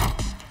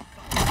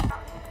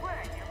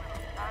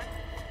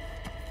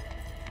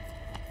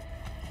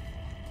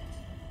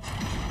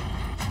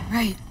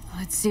 Right,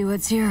 let's see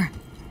what's here.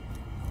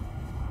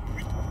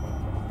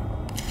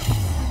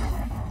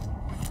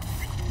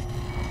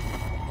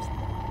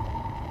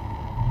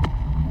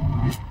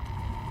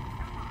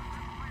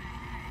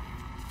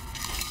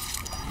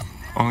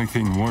 Only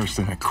thing worse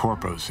than a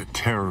corpo's a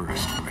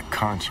terrorist with a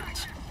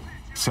conscience.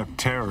 Except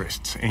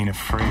terrorists ain't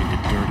afraid to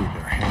dirty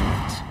their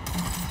hands.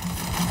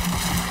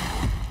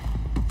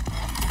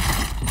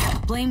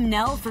 Blame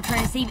Nell for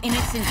trying to save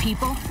innocent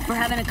people? For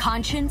having a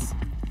conscience?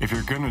 If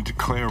you're gonna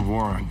declare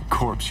war on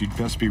corpse, you'd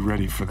best be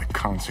ready for the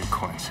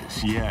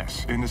consequences.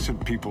 Yes,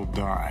 innocent people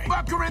die.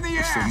 Fuck her in the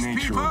It's ass, the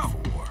nature people!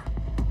 of war.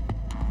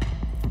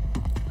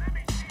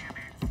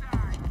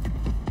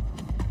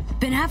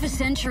 Been half a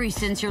century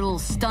since your little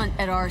stunt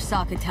at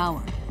Arasaka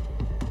Tower.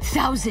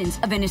 Thousands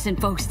of innocent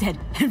folks dead.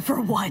 And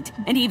for what?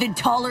 An even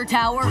taller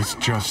tower? It was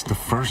just the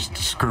first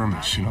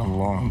skirmish in a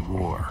long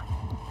war.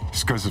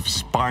 It's because of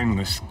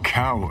spineless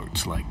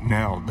cowards like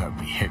Nell that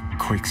we hit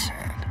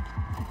quicksand.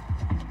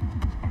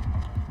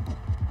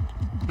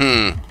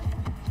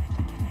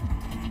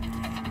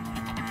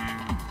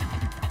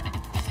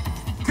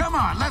 Come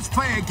on, let's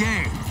play a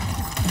game.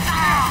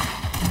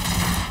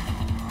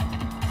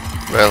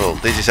 Well,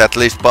 this is at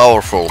least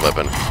powerful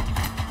weapon.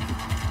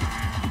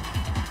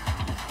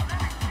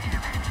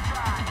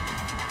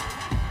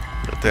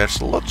 But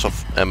there's lots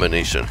of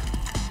ammunition.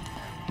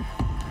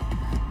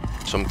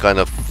 Some kind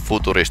of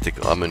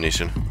futuristic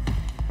ammunition.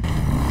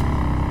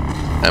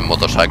 And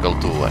motorcycle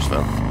too as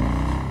well.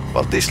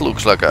 Well, this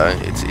looks like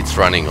it's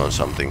running on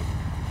something.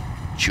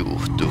 Too,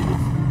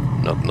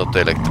 not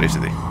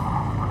electricity.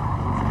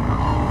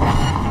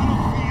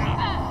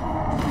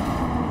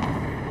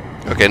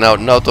 Okay,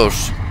 now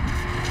those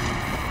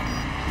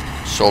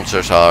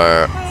soldiers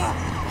are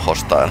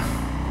hostile.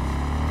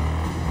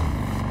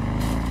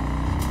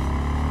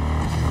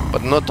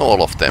 But not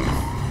all of them,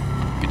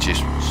 which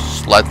is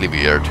slightly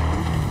weird.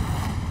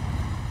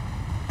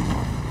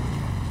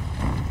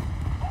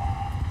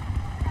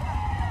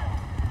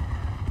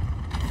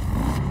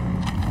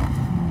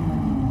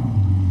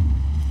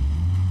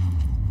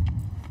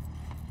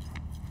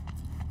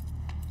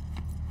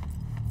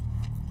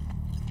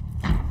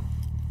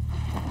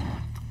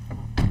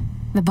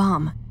 The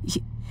bomb.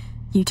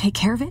 You take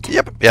care of it?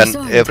 Yep, and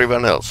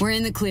everyone else. We're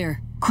in the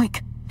clear.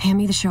 Quick, hand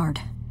me the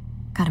shard.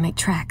 Gotta make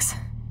tracks.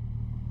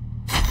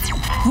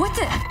 What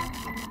the?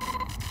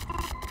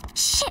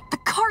 Shit, the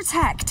car's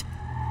hacked!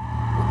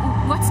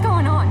 What's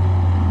going on?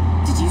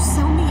 Did you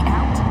sell me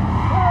out?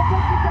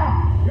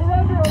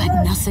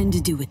 Got nothing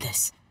to do with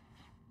this.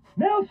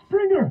 Nell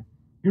Springer,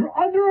 you're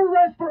under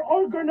arrest for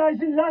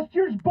organizing last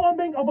year's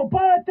bombing of a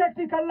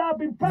biotechnical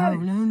lab in Paris.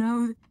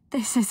 No.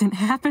 This isn't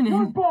happening.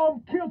 Your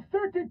bomb killed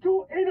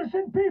 32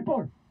 innocent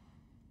people.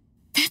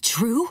 That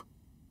true?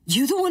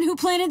 You the one who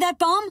planted that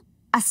bomb?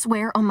 I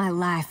swear on my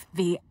life,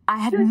 V. I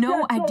had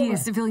no idea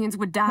civilians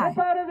would die.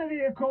 Step out of the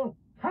vehicle.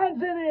 Hands in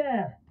the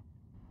air.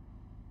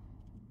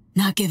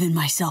 Not giving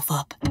myself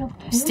up.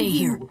 Stay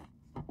here.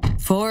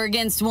 4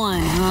 against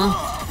 1,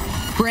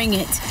 huh? Bring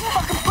it.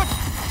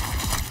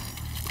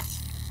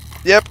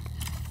 Yep.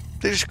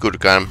 This is good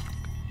gun.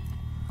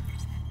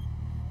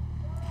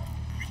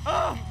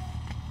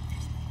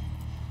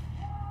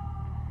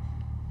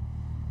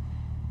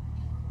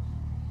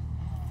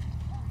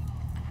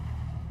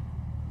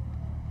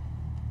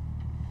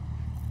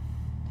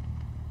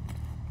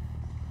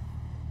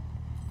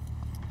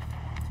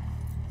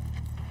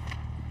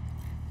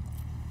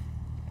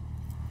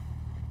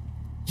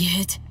 You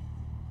hit?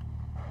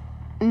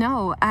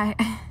 No, I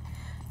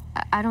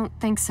don't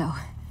think so.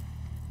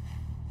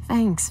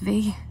 Thanks,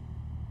 V.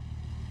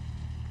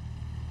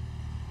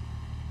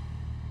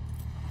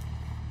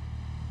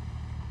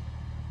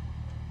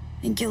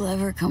 Think you'll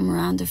ever come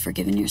around to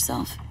forgiving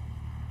yourself?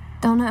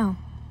 Don't know.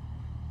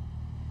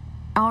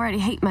 I already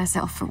hate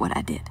myself for what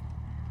I did.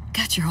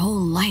 Got your whole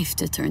life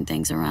to turn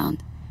things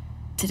around.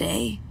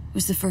 Today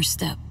was the first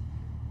step.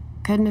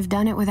 Couldn't have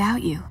done it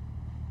without you.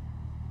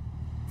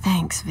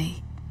 Thanks,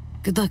 V.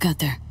 Good luck out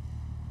there.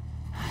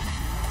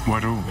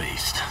 What a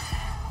waste.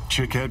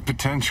 Chick had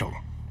potential.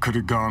 Could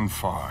have gone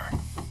far.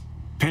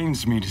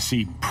 Pains me to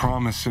see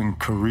promising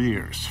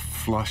careers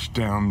flushed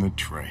down the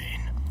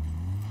drain.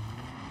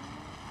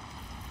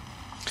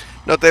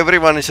 Not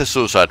everyone is a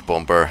suicide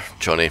bomber,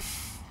 Johnny.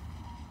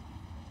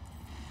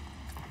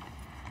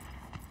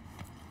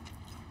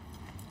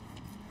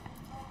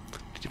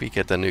 Did we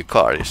get a new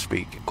car? Yes,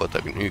 we got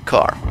a new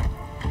car.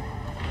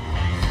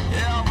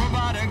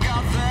 Everybody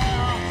got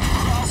there,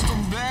 crossed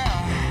them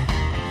bare.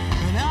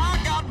 And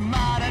I got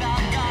mad and I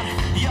got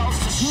yours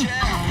to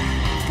share.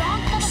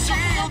 See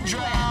you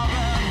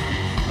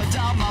driving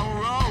down my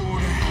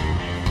road.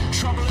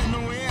 Trouble in the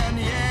wind,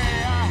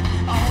 yeah,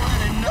 I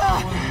already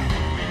know.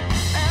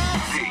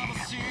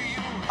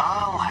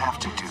 I'll have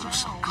to do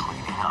some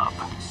cleaning up.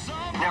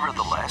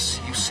 Nevertheless,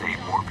 you saved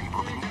more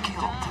people than you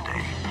killed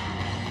today.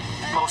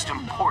 Most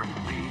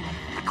importantly,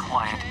 the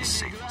client is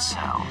safe and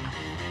sound.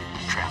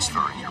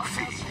 Transferring your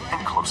fee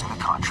and closing the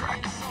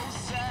contract.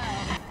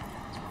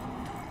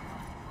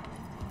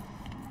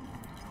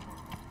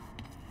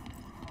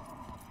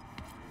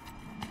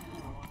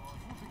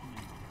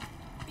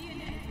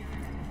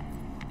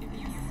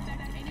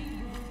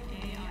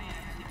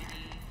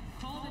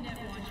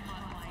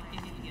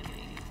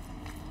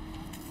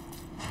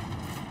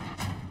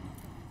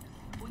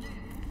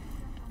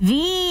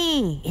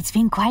 V, it's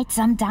been quite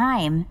some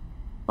time.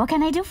 What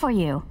can I do for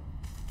you?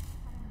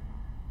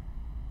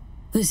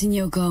 Listen,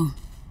 Yoko.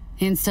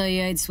 Hands tell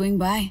you I'd swing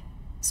by.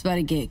 It's about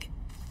a gig.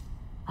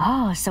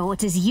 Oh, so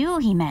it is you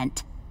he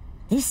meant.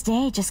 This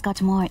day just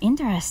got more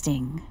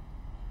interesting.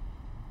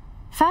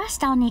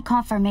 First, I'll need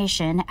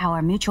confirmation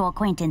our mutual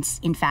acquaintance,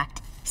 in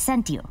fact,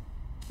 sent you.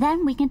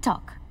 Then we can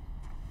talk.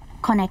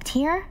 Connect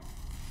here.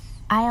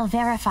 I'll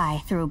verify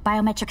through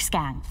biometric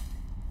scan.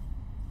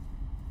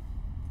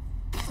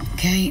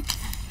 Okay,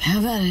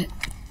 have at it.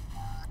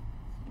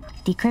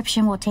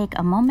 Decryption will take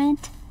a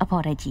moment.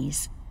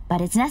 Apologies.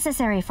 But it's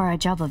necessary for a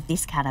job of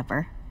this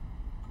caliber.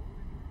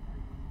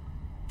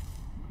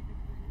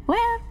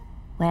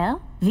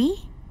 Well,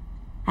 V.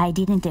 I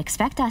didn't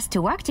expect us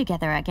to work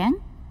together again.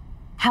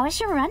 How is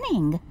your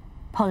running?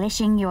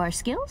 Polishing your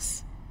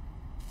skills?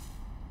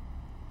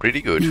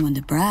 Pretty good. No one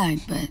to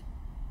brag, but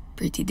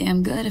pretty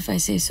damn good if I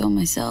say so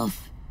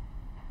myself.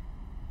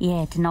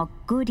 Yet not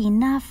good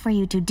enough for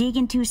you to dig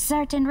into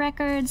certain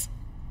records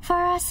for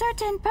a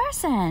certain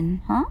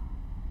person, huh?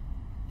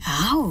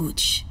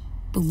 Ouch.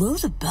 Below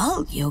the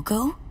belt,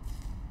 Yoko.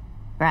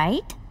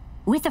 Right?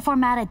 With the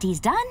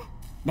formalities done,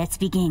 let's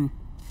begin.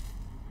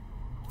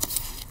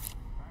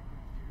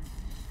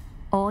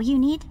 All you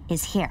need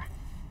is here.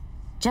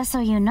 Just so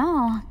you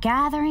know,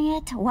 gathering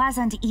it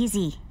wasn't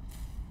easy.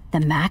 The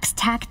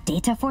MaxTac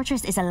data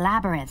fortress is a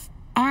labyrinth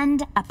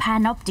and a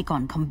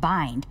panopticon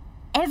combined.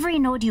 Every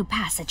node you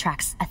pass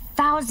attracts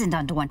 1,000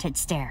 unwanted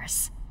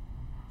stares.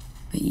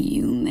 But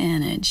you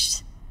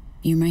managed.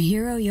 You're my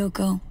hero,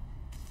 Yoko.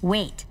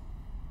 Wait.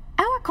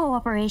 Our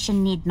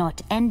cooperation need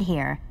not end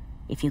here,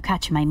 if you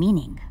catch my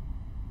meaning.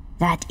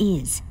 That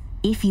is,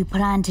 if you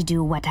plan to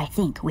do what I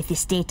think with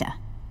this data.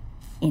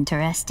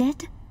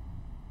 Interested?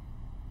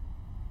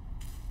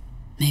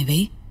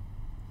 Maybe.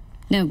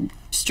 No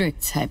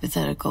strict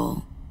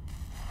hypothetical.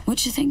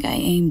 What you think I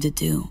aim to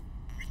do?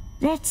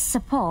 Let's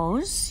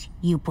suppose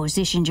you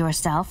positioned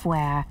yourself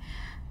where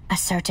a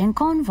certain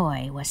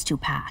convoy was to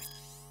pass.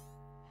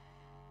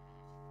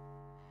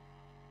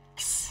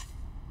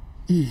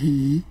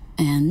 Mm-hmm.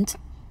 And?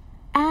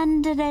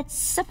 And let's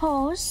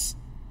suppose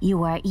you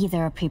were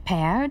either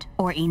prepared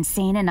or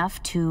insane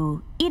enough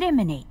to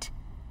eliminate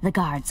the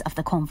guards of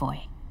the convoy.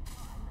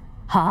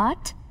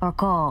 Hot or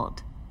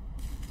cold?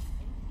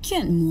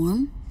 Getting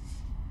warm.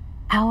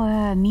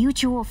 Our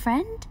mutual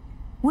friend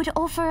would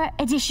offer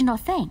additional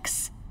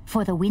thanks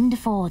for the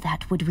windfall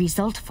that would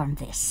result from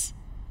this.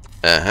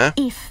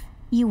 If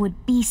you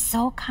would be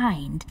so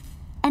kind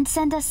and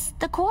send us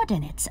the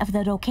coordinates of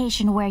the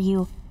location where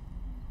you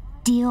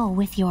deal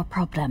with your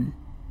problem.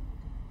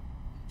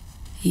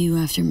 You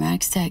after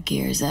MaxTac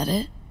gear, is that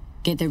it?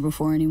 Get there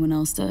before anyone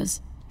else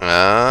does?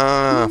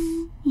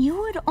 You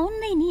would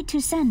only need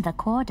to send the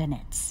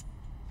coordinates.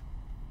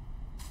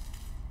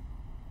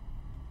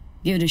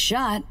 Give it a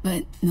shot,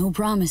 but no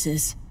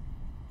promises.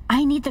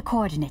 I need the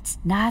coordinates,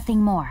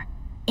 nothing more.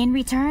 In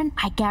return,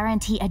 I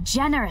guarantee a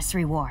generous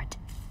reward.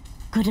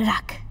 Good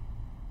luck.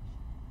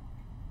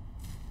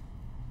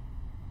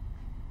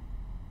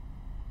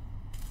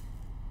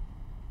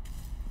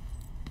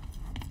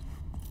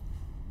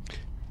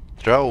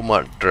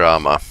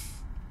 Drama.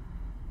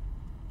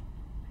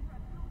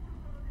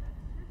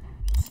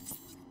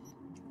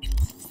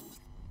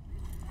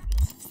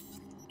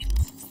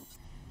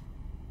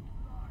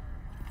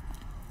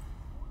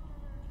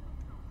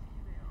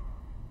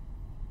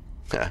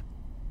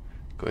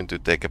 Going to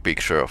take a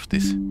picture of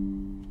this.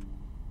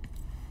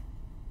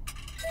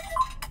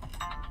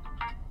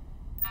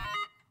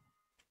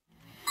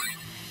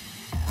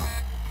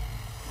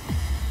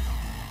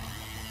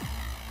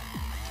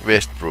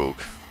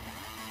 Westbrook.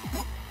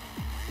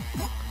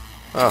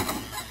 Ah.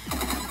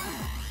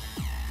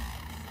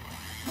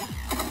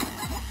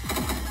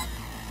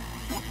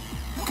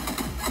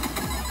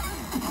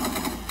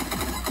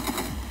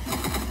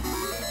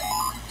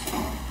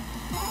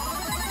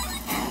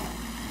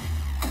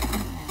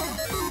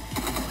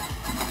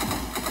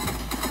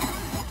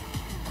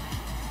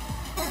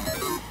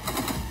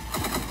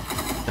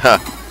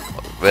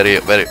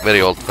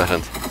 Very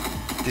old-fashioned.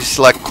 This is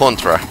like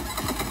Contra.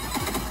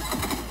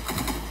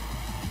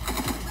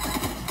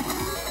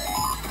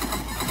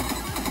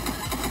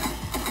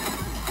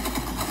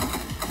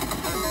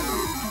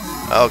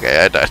 Okay,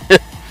 I died.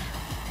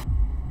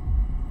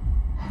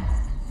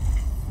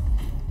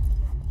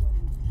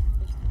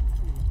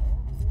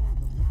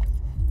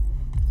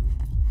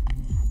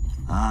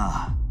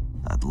 Ah,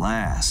 at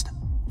last.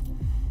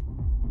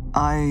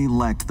 I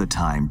lacked the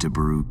time to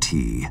brew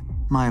tea.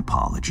 My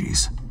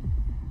apologies.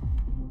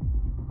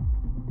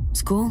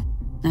 School?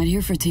 Not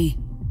here for tea.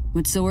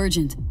 What's so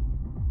urgent?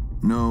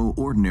 No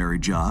ordinary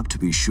job, to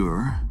be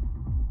sure.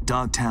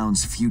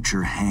 Dogtown's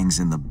future hangs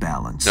in the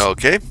balance.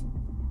 Okay.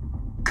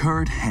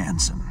 Kurt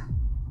Hansen,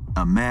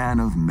 a man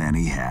of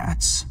many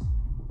hats.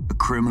 A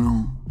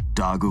criminal,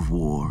 dog of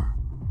war.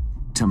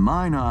 To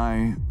mine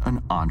eye,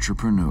 an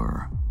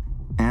entrepreneur.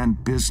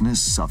 And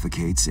business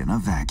suffocates in a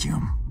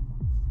vacuum.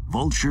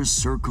 Vultures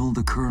circle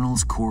the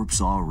Colonel's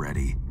corpse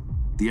already.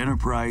 The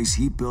enterprise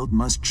he built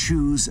must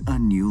choose a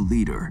new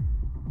leader.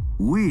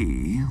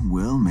 We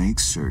will make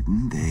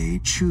certain they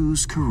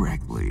choose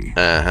correctly.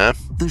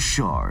 The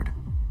shard.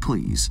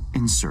 Please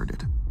insert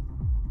it.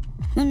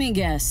 Let me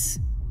guess.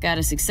 Got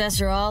a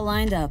successor all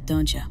lined up,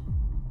 don't you?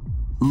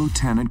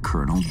 Lieutenant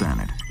Colonel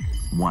Bennett,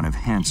 one of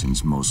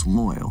Hansen's most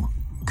loyal,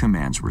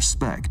 commands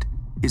respect,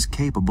 is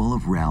capable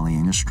of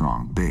rallying a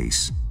strong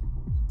base.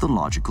 The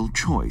logical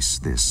choice,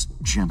 this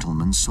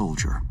gentleman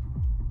soldier.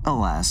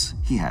 Alas,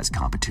 he has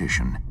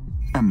competition,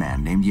 a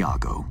man named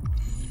Yago.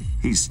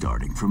 He's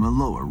starting from a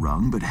lower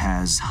rung but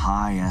has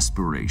high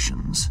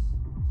aspirations.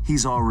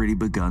 He's already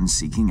begun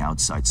seeking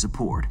outside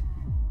support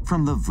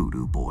from the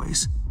Voodoo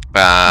Boys.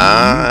 When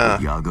you meet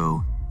with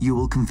Yago, you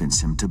will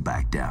convince him to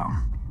back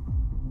down.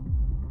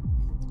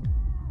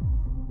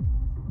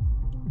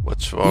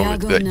 What's wrong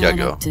with Yago? Yago?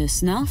 Not up to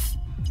snuff?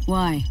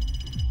 Why?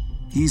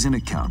 He's an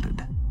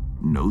accountant,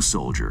 no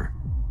soldier.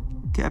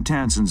 Kept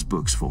Hansen's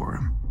books for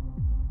him.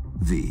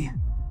 V,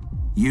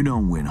 you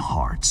don't win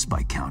hearts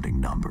by counting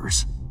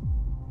numbers.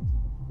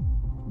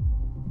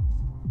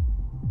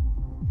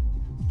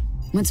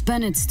 What's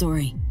Bennett's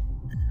story?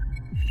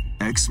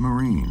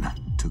 Ex-Marine,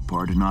 took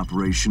part in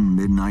Operation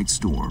Midnight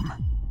Storm.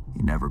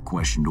 He never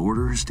questioned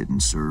orders,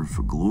 didn't serve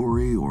for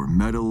glory or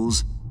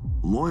medals.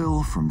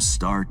 Loyal from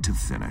start to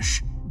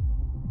finish.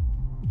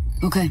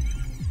 Okay,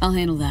 I'll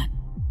handle that.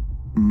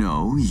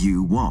 No,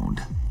 you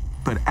won't.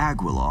 But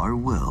Aguilar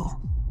will.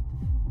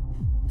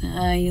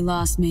 You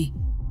lost me.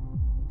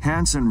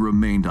 Hansen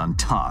remained on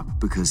top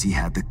because he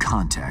had the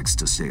contacts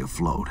to stay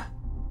afloat.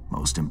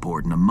 Most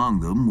important among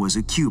them was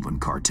a Cuban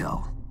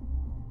cartel.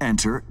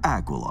 Enter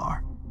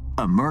Aguilar,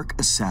 a merc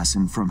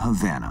assassin from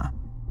Havanna,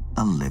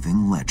 a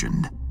living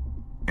legend.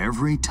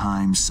 Every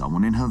time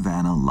someone in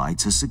Havanna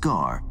lights a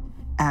cigar,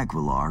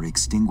 Aguilar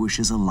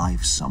extinguishes a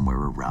life somewhere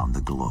around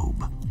the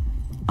globe.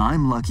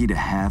 I'm lucky to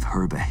have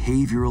her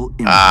behavioral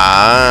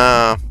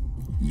impact.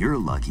 You're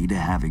lucky to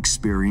have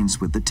experience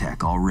with the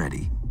tech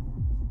already.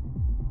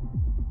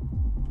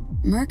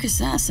 Merc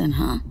assassin,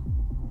 huh?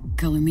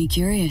 Color me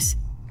curious.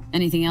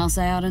 Anything else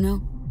I ought to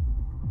know?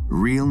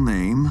 Real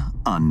name,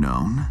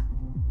 unknown.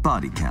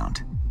 Body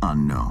count,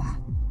 unknown.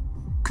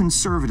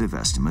 Conservative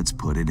estimates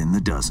put it in the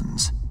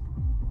dozens.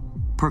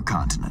 Per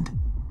continent.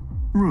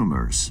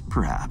 Rumors,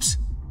 perhaps.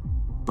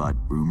 But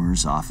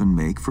rumors often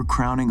make for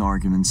crowning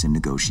arguments in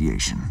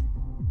negotiation.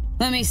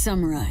 Let me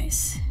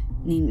summarize.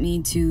 Need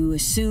me to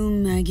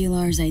assume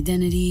Aguilar's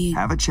identity?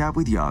 Have a chat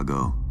with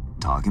Yago.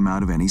 Talk him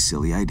out of any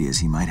silly ideas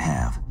he might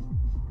have.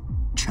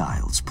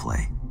 Child's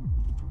play.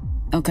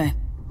 Okay.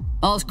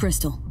 All's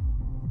crystal.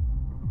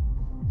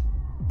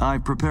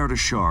 I've prepared a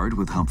shard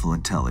with helpful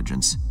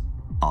intelligence.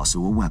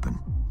 Also a weapon.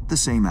 The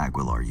same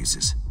Aguilar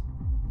uses.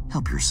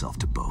 Help yourself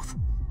to both.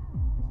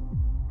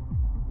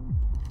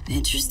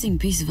 Interesting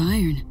piece of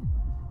iron.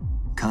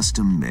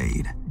 Custom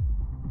made.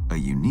 A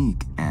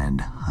unique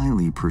and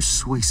highly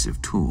persuasive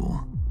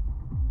tool.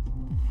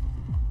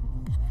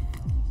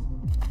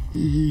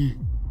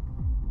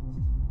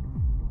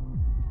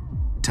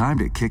 Time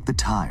to kick the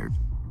tires.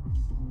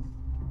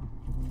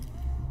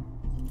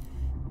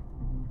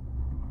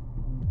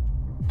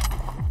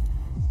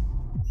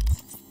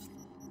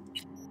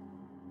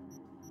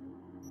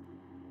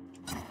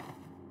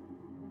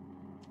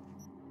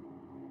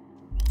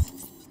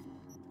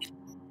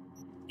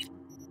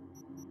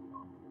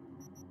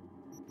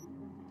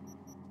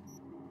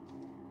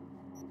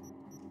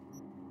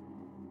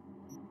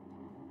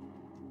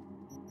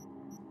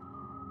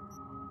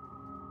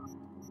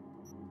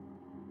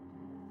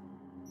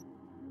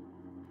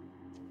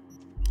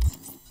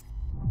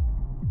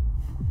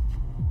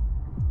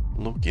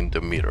 Look in the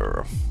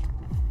mirror.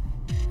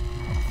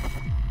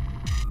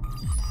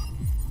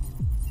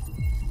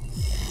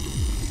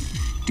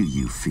 Do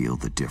you feel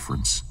the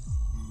difference?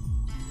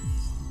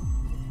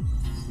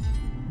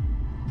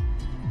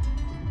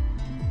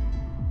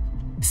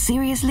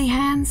 Seriously,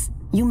 Hans?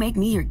 You make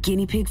me your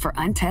guinea pig for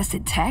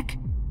untested tech?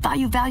 Thought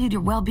you valued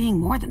your well-being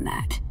more than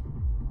that.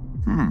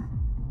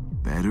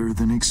 Better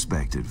than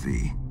expected,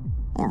 V.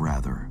 Or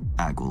rather,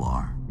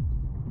 Aguilar.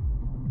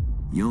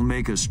 You'll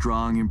make a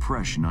strong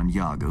impression on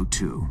Yago,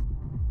 too.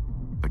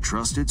 A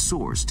trusted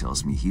source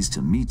tells me he's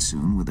to meet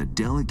soon with a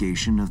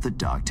delegation of the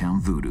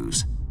Dogtown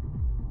Voodoos.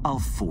 I'll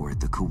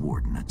forward the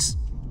coordinates.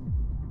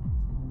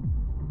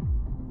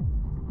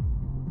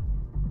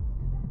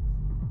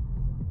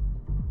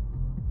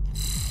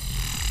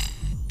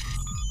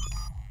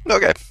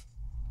 Okay.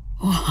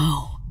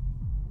 Wow.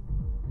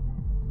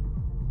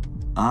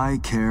 I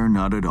care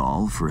not at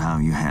all for how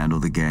you handle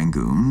the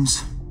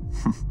Gangoons.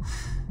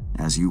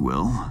 As you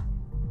will.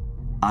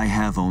 I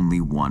have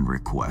only one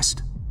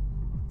request.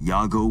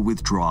 Yago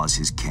withdraws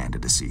his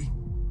candidacy.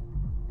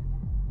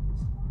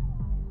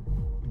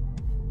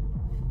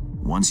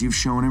 Once you've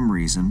shown him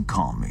reason,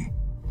 call me.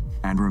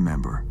 And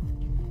remember,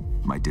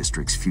 my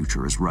district's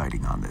future is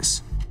riding on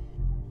this.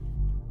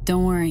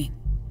 Don't worry.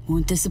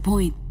 Won't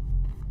disappoint.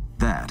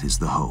 That is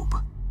the hope.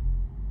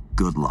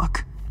 Good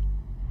luck.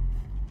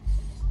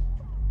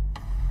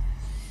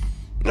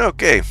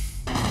 Okay.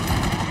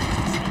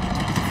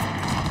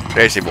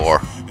 Crazy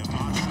more.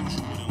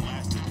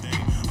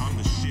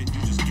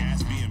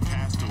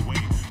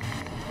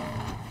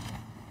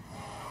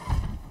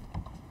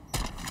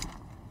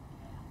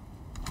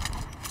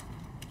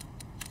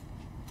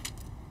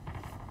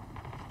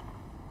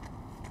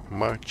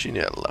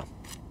 Marcinella.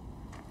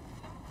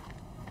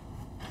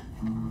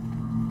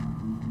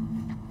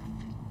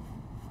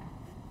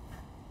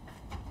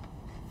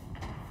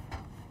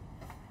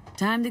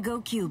 Time to go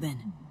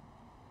Cuban.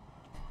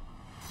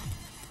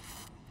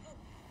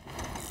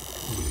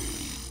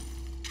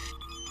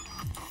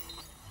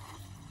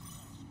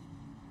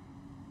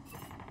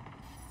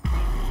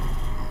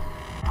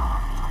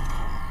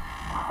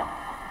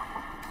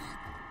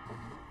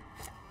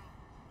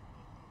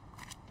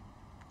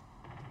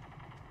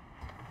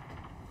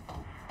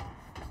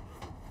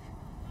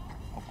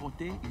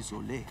 Côté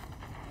isolé.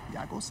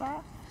 Yago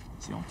ça,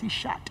 c'est un petit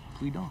chat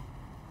prudent.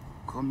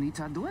 Comme ni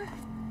t'a doué?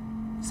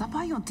 Ça pas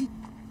un petit.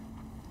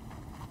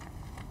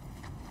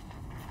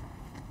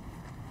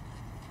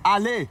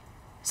 Allez,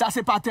 ça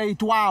c'est pas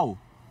territoire.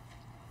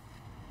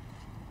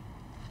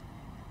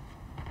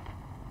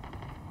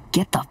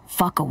 Get the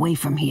fuck away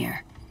from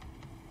here.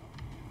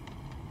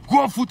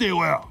 Quoi foutez,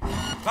 ouais?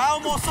 Va au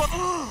morceau.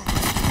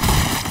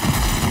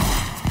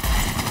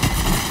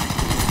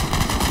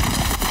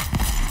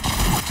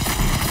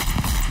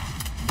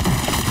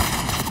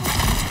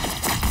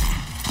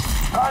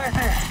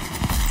 Arrêtez!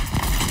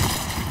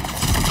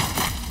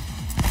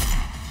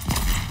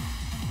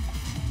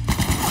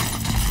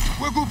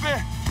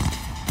 Regroupez!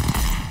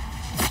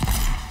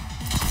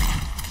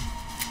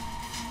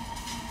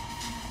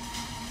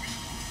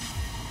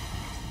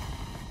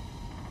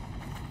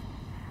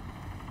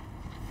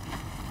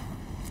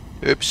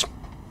 Oops.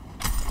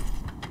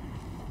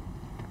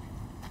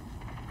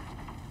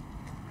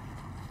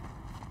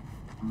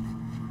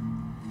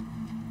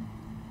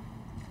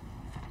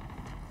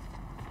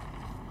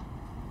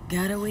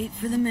 Gotta wait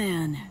for the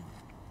man.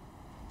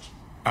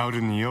 Out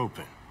in the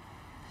open.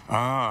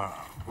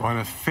 Ah, want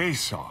a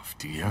face-off,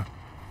 do you?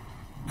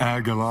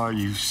 Aguilar,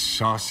 you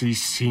saucy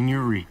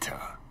senorita.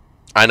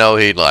 I know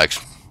he likes.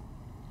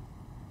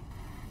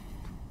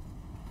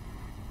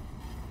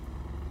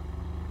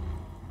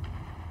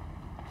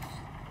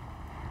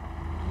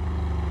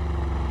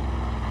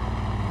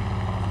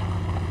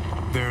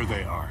 There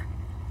they are.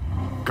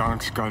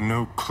 Gonk's got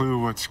no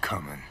clue what's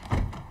coming.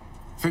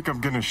 Think I'm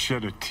gonna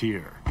shed a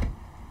tear.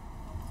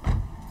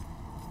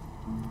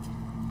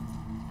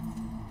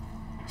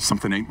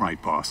 Something ain't right,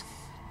 boss.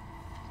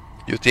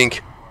 You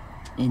think?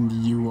 And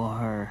you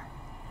are...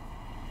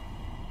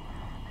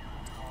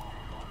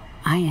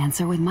 I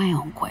answer with my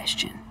own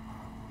question.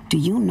 Do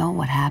you know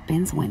what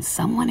happens when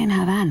someone in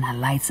Havanna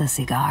lights a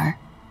cigar?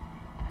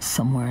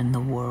 Somewhere in the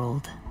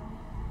world,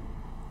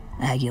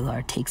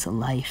 Aguilar takes a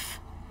life.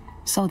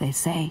 So they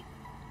say.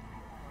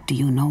 Do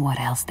you know what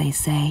else they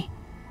say?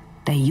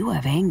 That you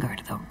have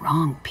angered the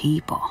wrong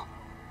people.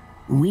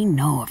 We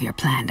know of your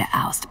plan to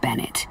oust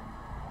Bennett.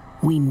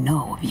 We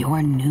know of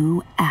your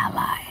new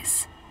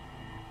allies.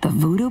 The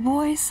Voodoo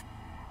Boys?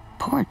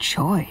 Poor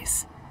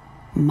choice.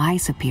 My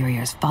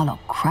superiors follow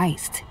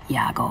Christ,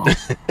 Yago.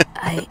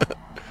 I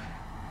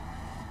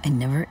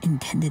never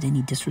intended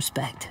any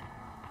disrespect.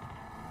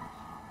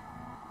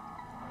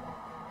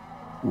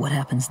 What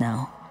happens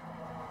now?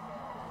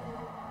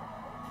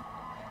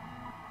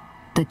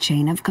 The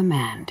chain of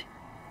command.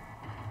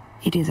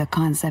 It is a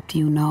concept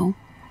you know.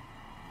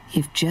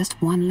 If just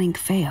one link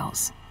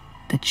fails,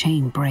 the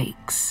chain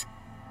breaks.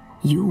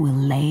 You will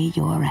lay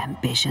your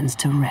ambitions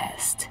to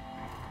rest.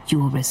 You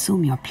will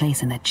resume your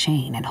place in the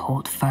chain and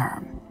hold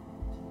firm.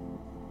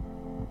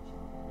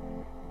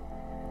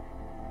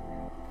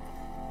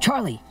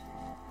 Charlie!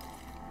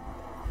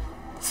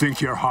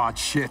 Think you're hot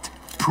shit?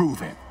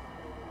 Prove it.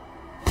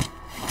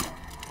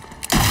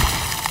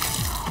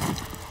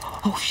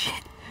 Oh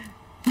shit!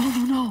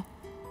 No.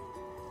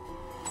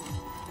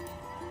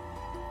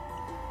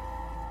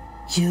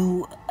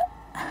 You...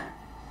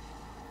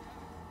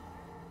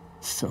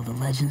 So the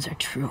legends are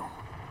true.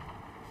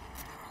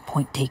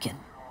 Point taken.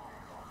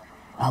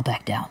 I'll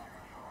back down.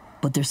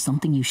 But there's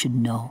something you should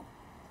know.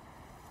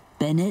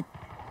 Bennett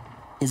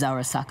is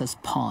Arasaka's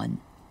pawn.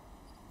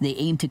 They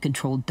aim to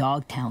control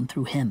Dogtown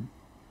through him.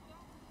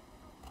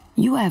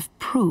 You have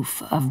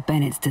proof of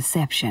Bennett's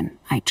deception,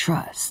 I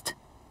trust.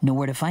 Know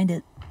where to find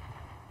it.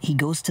 He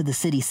goes to the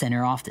city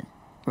center often,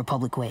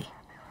 Republic Way.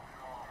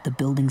 The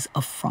building's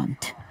up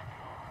front,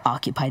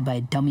 occupied by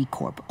a dummy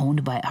corp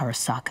owned by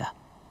Arasaka.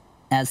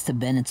 As to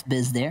Bennett's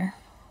biz there,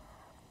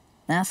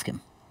 ask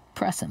him,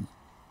 press him.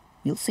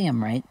 You'll see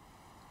him, right?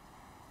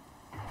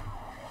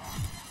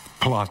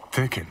 Plot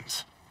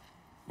thickens.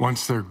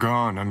 Once they're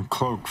gone,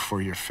 uncloak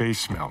for your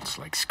face melts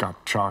like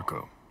Scott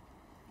Choco.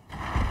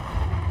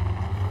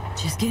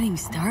 Just getting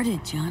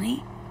started,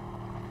 Johnny.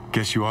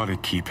 Guess you ought to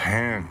keep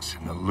hands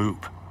in the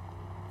loop.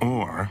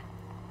 Or,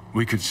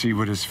 we could see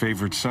what his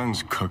favorite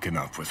son's cooking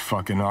up with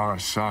fucking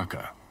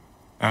Arasaka.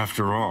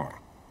 After all,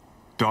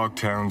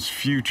 Dogtown's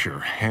future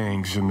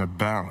hangs in the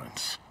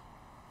balance.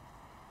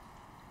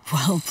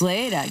 Well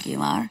played,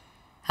 Aguilar.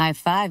 High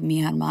five,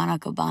 mi hermana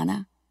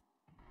Cabana.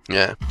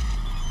 Yeah.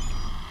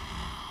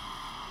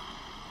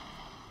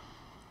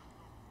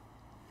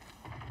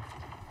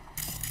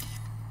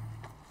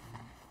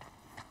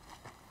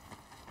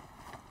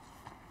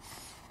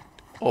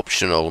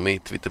 Optional,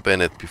 meet with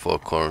Bennett before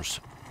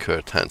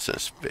Kurt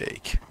Hansen's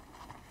bake.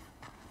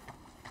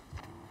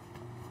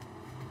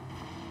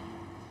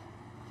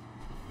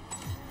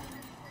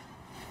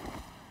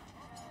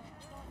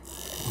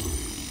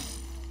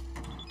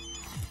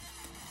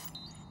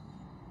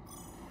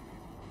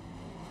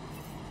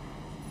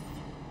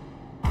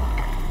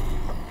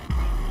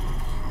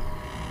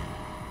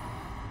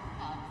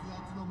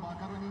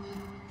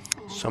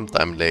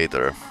 Sometime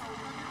later.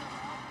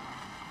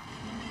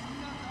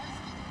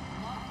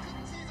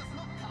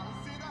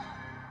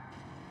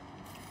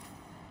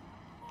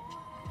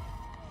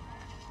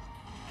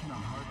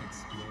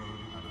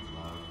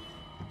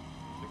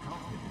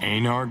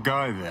 Ain't our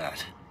guy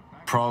that.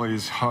 Probably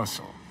his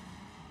hustle.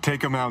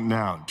 Take him out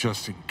now,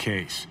 just in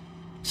case.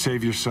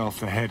 Save yourself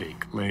the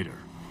headache later.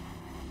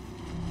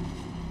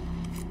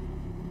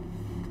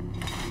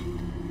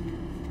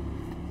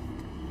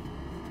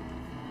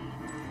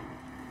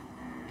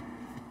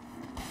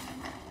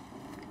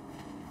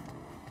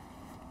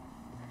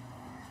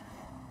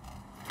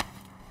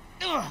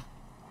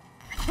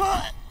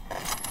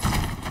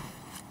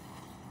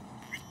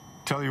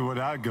 Tell you what,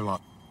 Aguilar.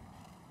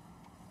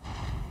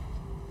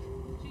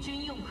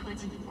 军用科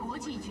技，国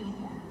际军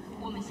火，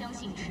我们相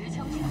信持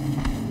枪权，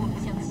我们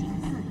相信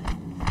自由。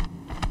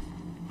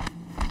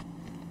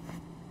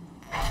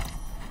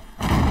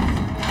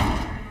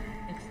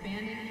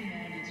Expanding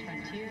humanity's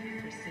frontier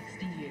for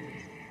 60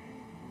 years.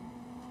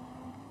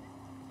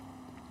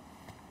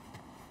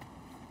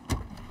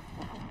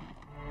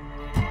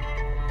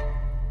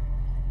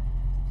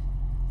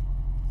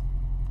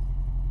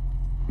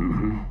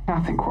 I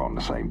think we're on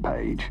the same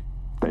page.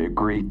 They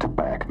agreed to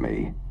back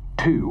me.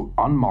 2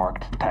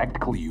 unmarked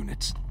tactical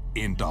units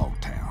in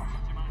Dogtown.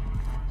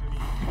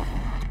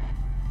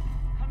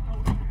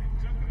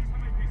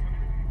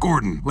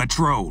 Gordon, let's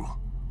roll.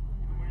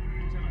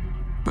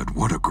 But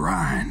what a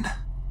grind.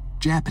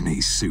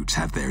 Japanese suits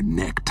have their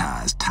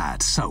neckties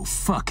tied so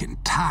fucking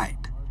tight.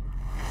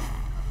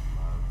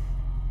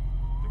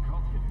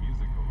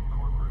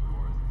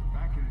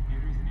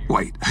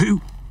 Wait,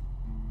 who?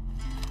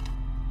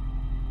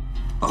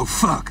 Oh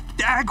fuck,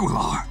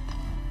 Aguilar!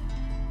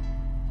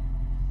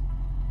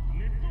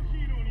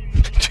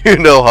 Do you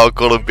know how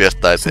Colombia's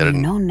ties So you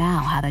know now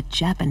how the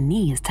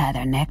Japanese tie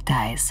their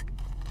neckties.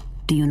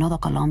 Do you know the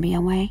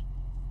Colombian way?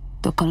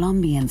 The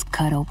Colombians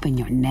cut open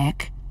your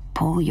neck,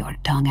 pull your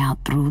tongue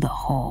out through the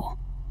hole.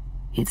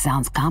 It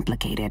sounds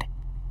complicated,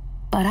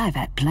 but I've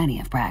had plenty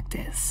of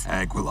practice.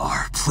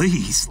 Aguilar,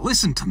 please,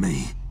 listen to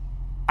me.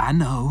 I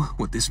know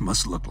what this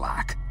must look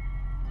like.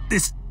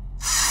 This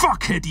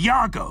fuckhead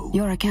Yago.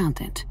 Your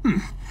accountant.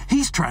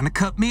 He's trying to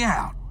cut me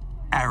out.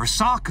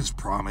 Arasaka's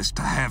promised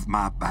to have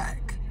my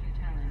back.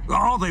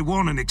 All they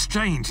want in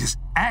exchange is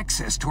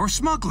access to our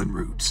smuggling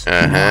routes.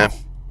 No.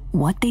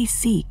 What they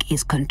seek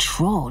is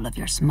control of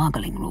your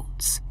smuggling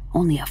routes.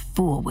 Only a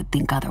fool would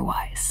think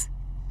otherwise.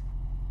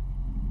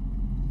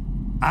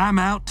 I'm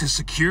out to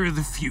secure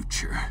the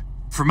future.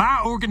 For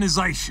my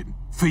organization.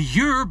 For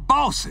your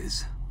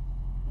bosses.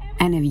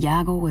 And if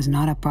Yago was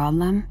not a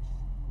problem,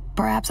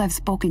 perhaps I've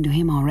spoken to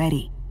him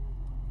already.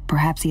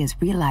 Perhaps he has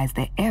realized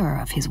the error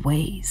of his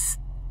ways.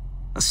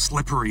 A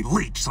slippery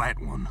leech, that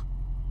one.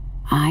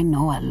 I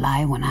know a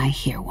lie when I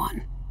hear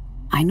one.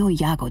 I know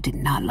Yago did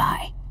not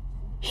lie.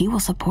 He will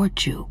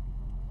support you,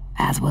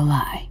 as will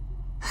I.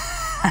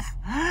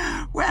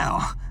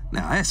 Well,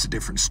 now that's a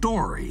different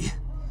story.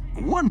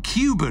 1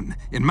 Cuban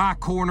in my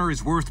corner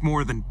is worth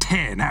more than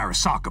 10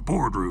 Arasaka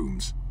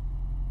boardrooms.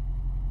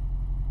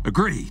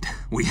 Agreed.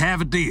 We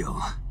have a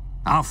deal.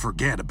 I'll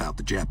forget about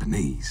the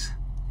Japanese.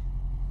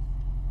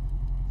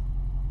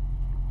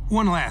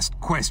 One last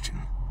question.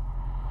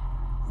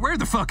 Where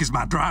the fuck is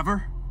my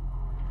driver?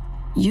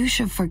 You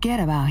should forget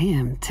about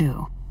him,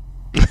 too.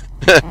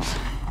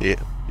 Yeah,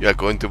 you are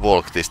going to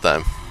walk this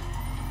time.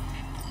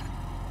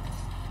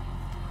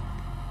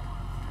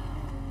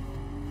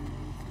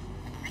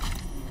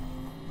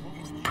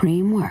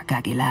 Preem work,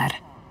 Aguilar.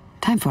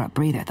 Time for a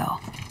breather, though.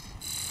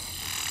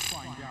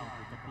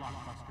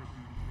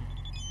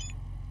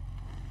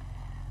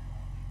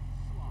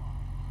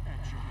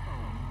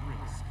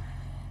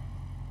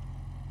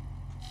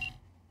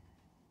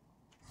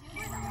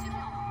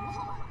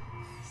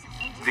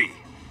 V,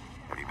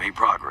 have you made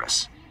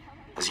progress?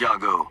 Has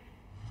Yago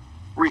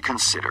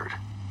reconsidered?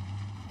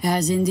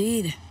 Has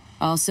indeed.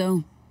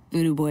 Also,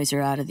 Voodoo Boys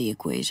are out of the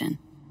equation.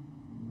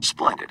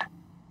 Splendid.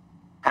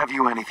 Have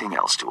you anything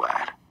else to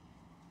add?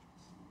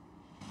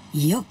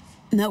 Yup.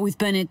 Met with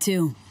Bennett,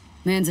 too.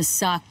 Man's a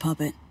sock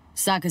puppet.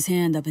 Sokka's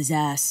hand up his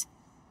ass.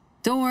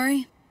 Don't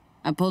worry.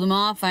 I pulled him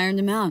off, ironed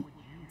him out.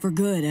 For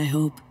good, I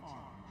hope.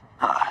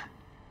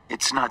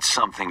 It's not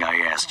something I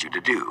asked you to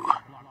do.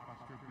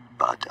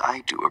 But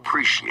I do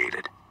appreciate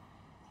it.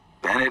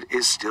 Bennett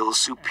is still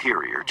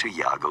superior to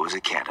Yago as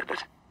a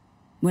candidate.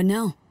 What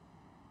now?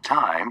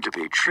 Time to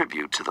pay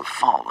tribute to the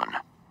fallen.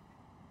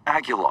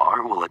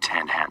 Aguilar will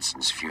attend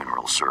Hansen's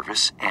funeral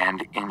service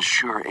and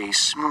ensure a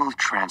smooth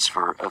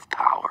transfer of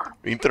power.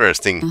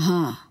 Interesting.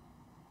 Uh-huh.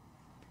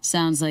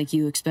 Sounds like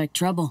you expect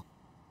trouble.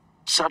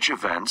 Such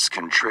events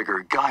can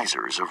trigger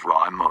geysers of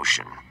raw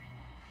emotion.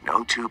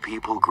 No two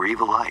people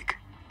grieve alike,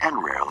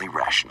 and rarely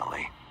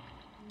rationally.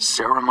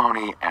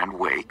 Ceremony and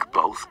wake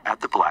both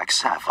at the Black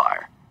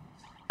Sapphire.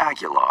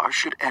 Aguilar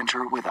should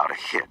enter without a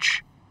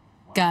hitch.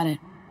 Got it.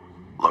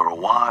 Le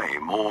roi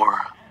est mort,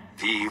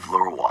 vive le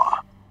roi.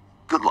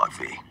 Good luck,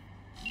 V.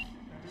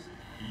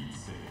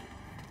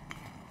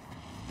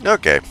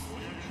 Okay.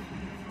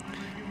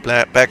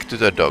 Back to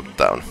the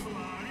Dogtown.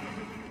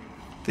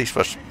 This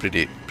was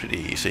pretty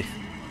easy.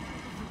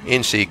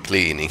 In-sea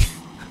cleaning.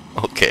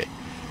 Okay.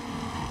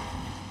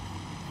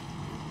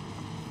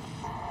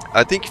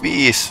 I think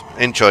V is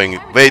enjoying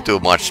way too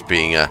much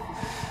being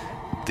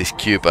this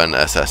Cuban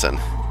assassin.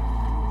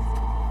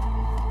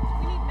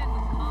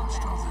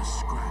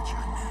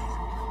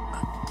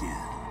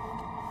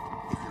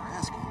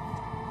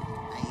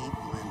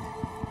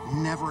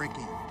 Never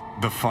again.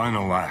 The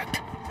final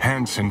act.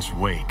 Hansen's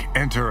wake.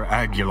 Enter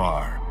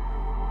Aguilar.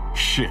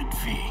 Shit,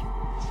 V.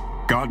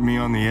 Got me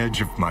on the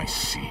edge of my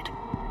seat.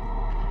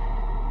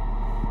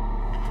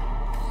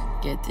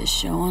 Get this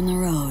show on the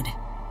road.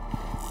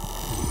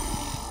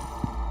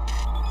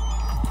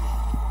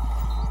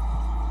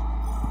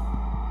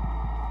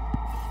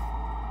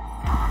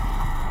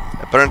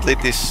 Apparently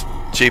this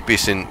chip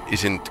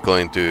isn't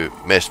going to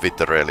mess with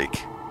the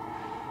relic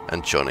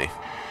and Johnny,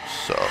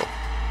 so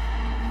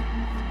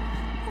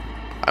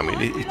I mean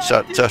it's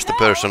just a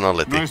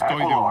personality.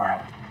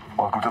 Aguilar,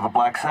 welcome to the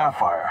Black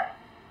Sapphire.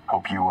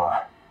 Hope you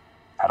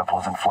had a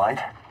pleasant flight.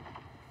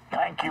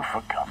 Thank you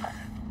for coming.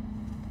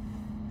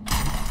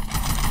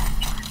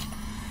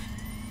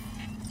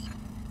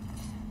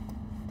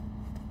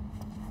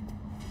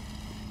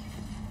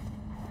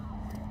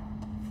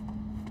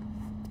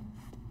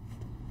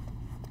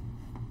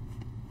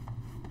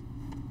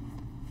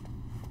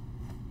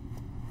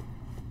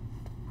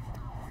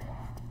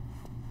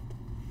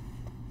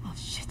 Oh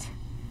shit.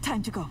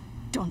 Time to go.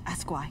 Don't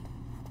ask why.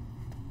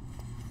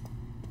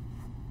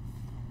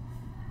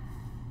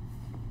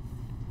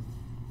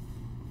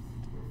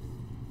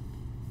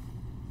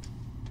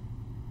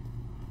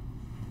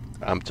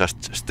 I'm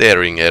just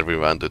staring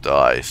everyone to the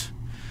eyes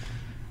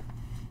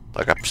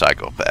like a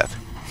psychopath.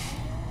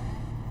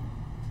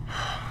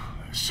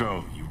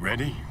 So, you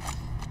ready?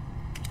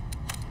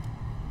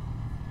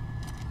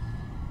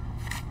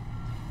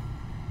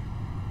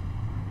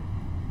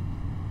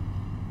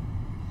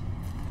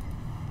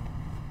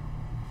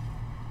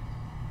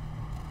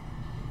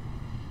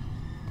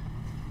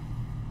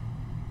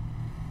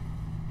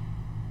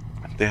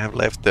 They have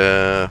left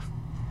the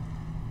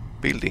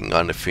building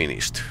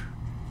unfinished.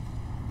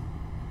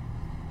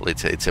 Well,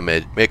 it's a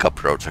mega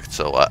project,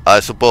 so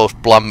I suppose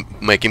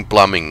making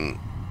plumbing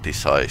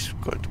this high is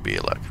going to be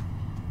like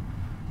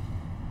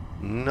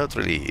not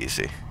really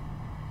easy.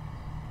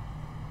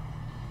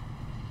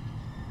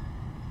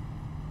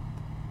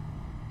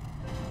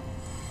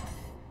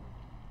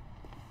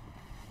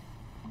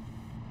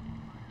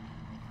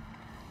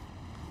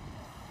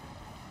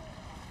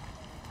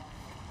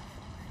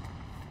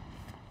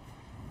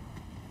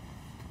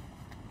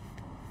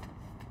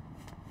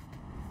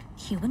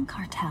 Cuban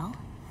cartel?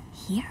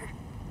 Here?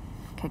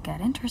 Could get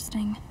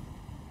interesting.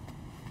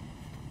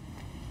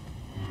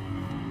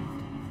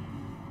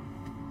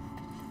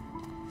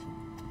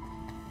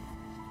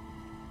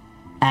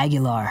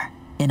 Aguilar,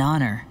 in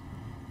honor,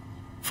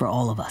 for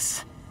all of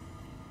us.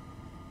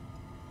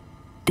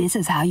 This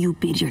is how you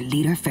bid your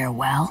leader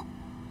farewell?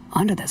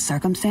 Under the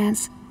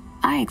circumstance,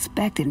 I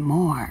expected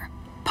more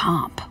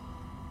pomp.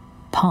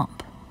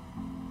 Pomp?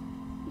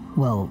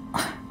 Well,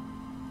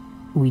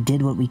 we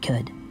did what we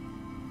could.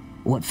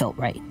 What felt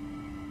right.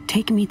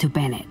 Take me to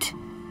Bennett.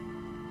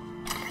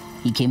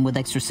 He came with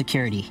extra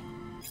security.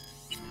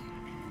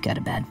 Got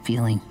a bad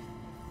feeling.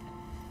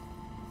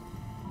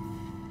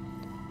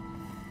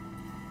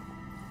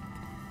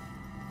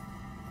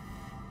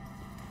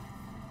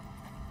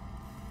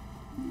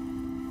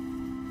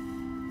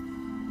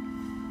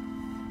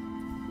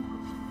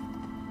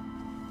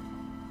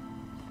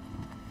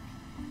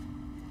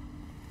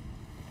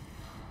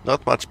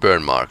 Not much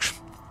burn marks.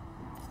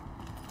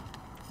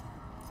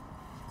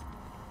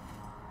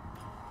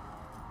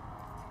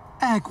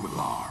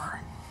 Aguilar,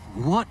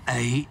 what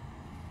a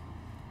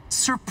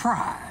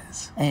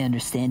surprise. I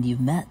understand you've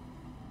met.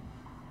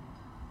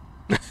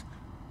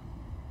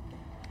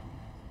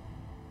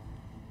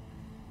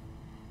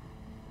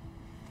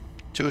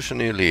 Choose a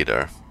new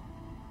leader.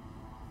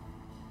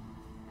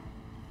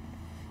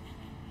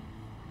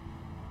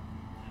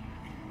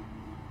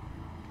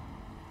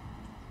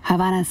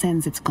 Havanna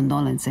sends its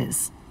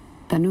condolences.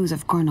 The news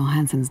of Colonel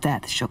Hansen's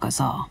death shook us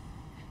all.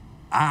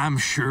 I'm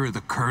sure the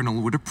Colonel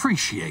would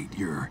appreciate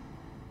your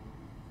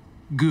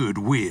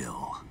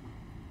goodwill.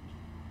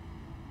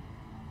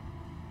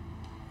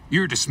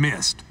 You're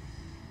dismissed.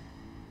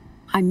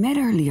 I met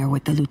earlier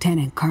with the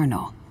Lieutenant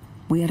Colonel.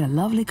 We had a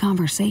lovely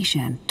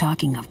conversation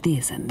talking of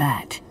this and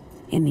that.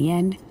 In the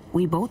end,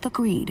 we both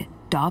agreed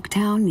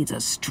Dogtown needs a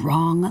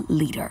strong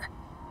leader.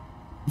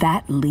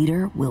 That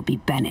leader will be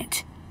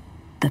Bennett.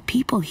 The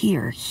people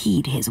here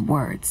heed his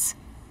words,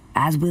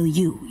 as will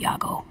you,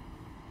 Iago.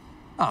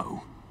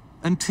 Oh,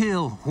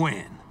 until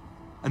when?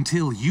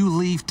 Until you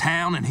leave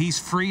town and he's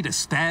free to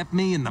stab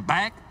me in the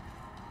back?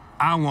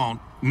 I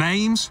want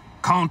names,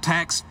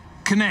 contacts,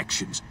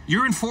 connections,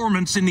 your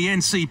informants in the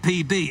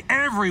NCPD,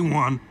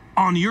 everyone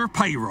on your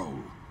payroll.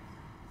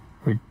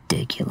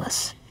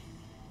 Ridiculous.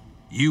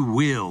 You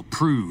will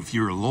prove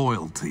your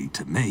loyalty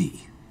to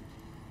me.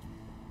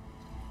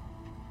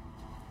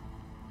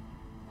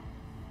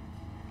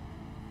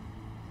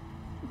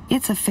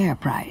 It's a fair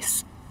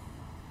price.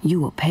 You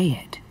will pay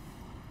it.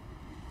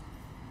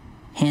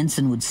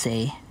 Hansen would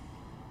say,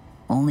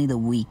 only the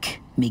weak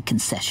make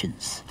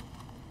concessions.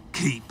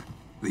 Keep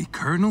the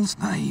Colonel's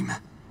name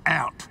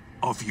out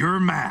of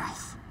your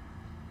mouth.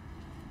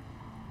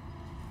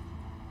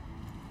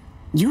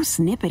 You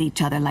snip at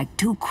each other like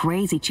two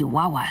crazy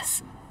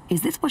chihuahuas.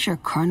 Is this what your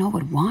Colonel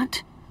would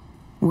want?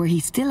 Were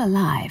he still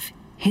alive,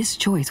 his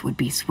choice would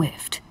be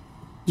swift.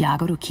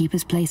 Iago to keep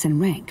his place in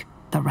rank,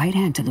 the right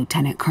hand to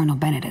Lieutenant Colonel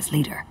Bennett as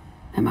leader.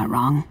 Am I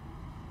wrong?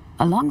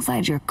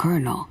 Alongside your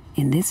Colonel,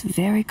 in this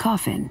very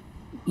coffin,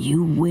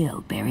 you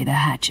will bury the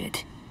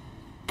hatchet.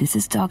 This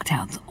is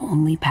Dogtown's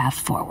only path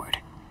forward.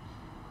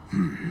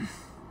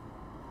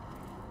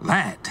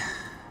 That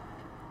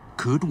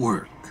could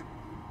work.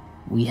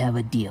 We have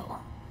a deal.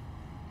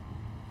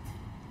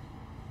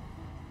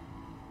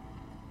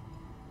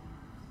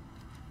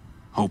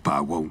 Hope I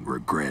won't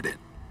regret it.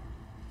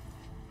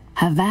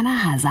 Havanna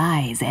has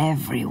eyes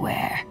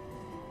everywhere.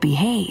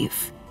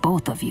 Behave,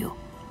 both of you.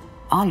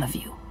 All of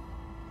you.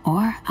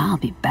 Or I'll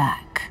be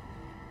back.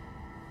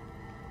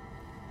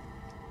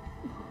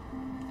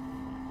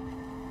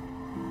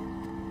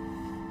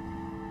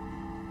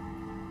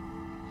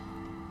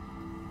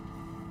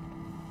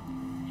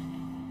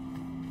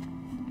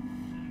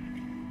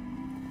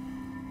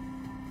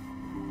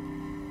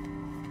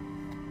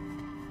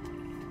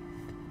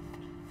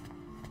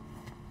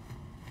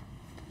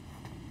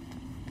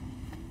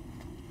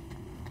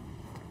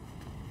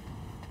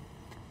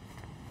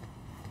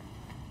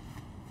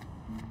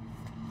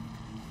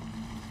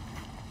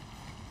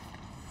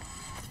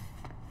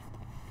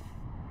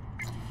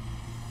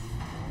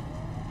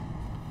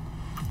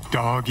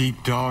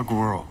 Dog-eat-dog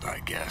world, I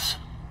guess.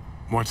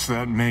 What's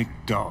that make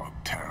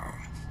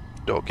Dogtown?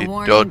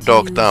 Dogtown.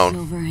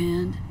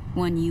 Dogtown.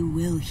 One you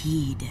will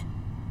heed.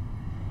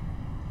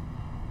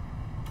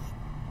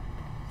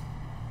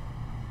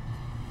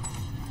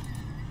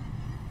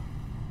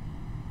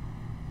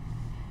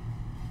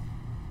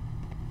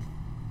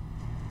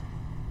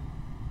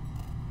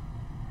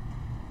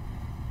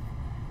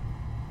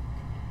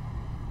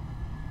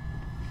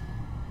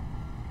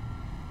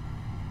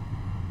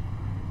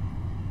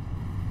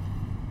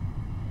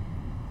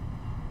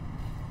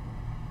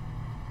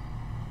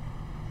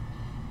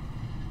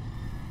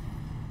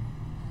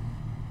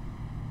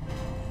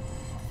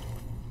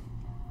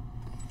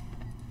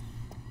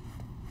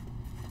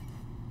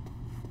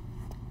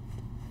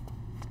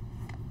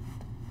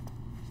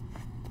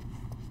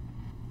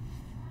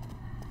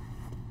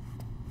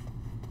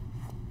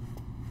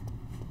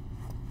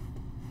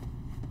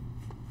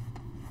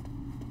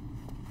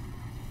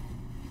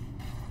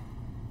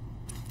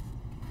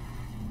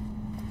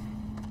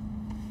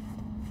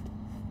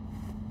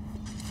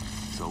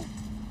 So,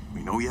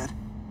 we know yet?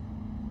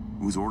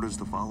 Whose orders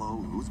to follow,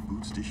 whose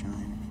boots to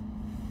shine?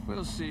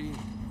 We'll see.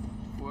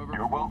 Whoever...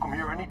 You're welcome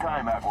here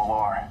anytime,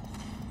 Aguilar.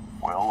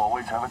 We'll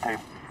always have a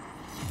table.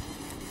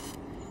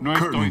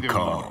 Curtain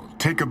call.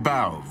 Take a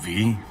bow,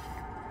 V.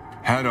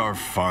 Had our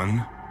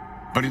fun,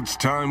 but it's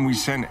time we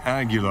sent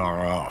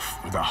Aguilar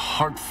off with a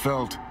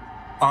heartfelt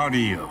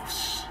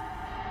adios.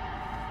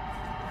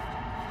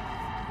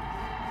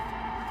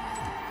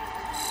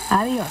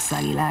 Adios,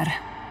 Aguilar.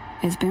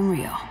 It's been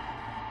real.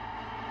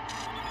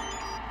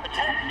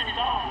 Attention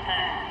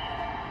Dogtown.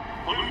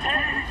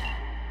 Lieutenant.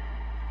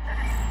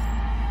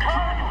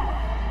 Colonel.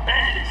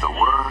 The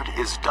word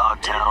is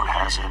Dogtown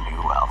has a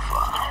new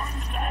alpha.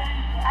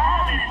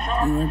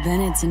 You are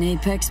Bennett's an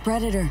apex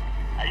predator.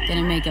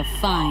 Gonna make a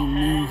fine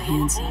new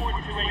Hanson.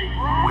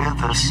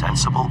 With a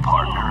sensible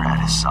partner at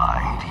his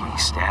side, he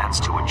stands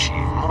to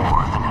achieve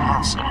more than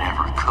Hanson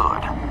ever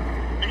could.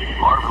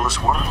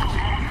 Marvelous work, V.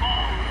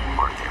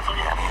 Worth every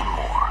penny and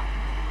more.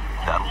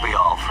 That'll be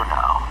all for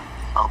now.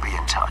 I'll be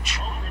in touch.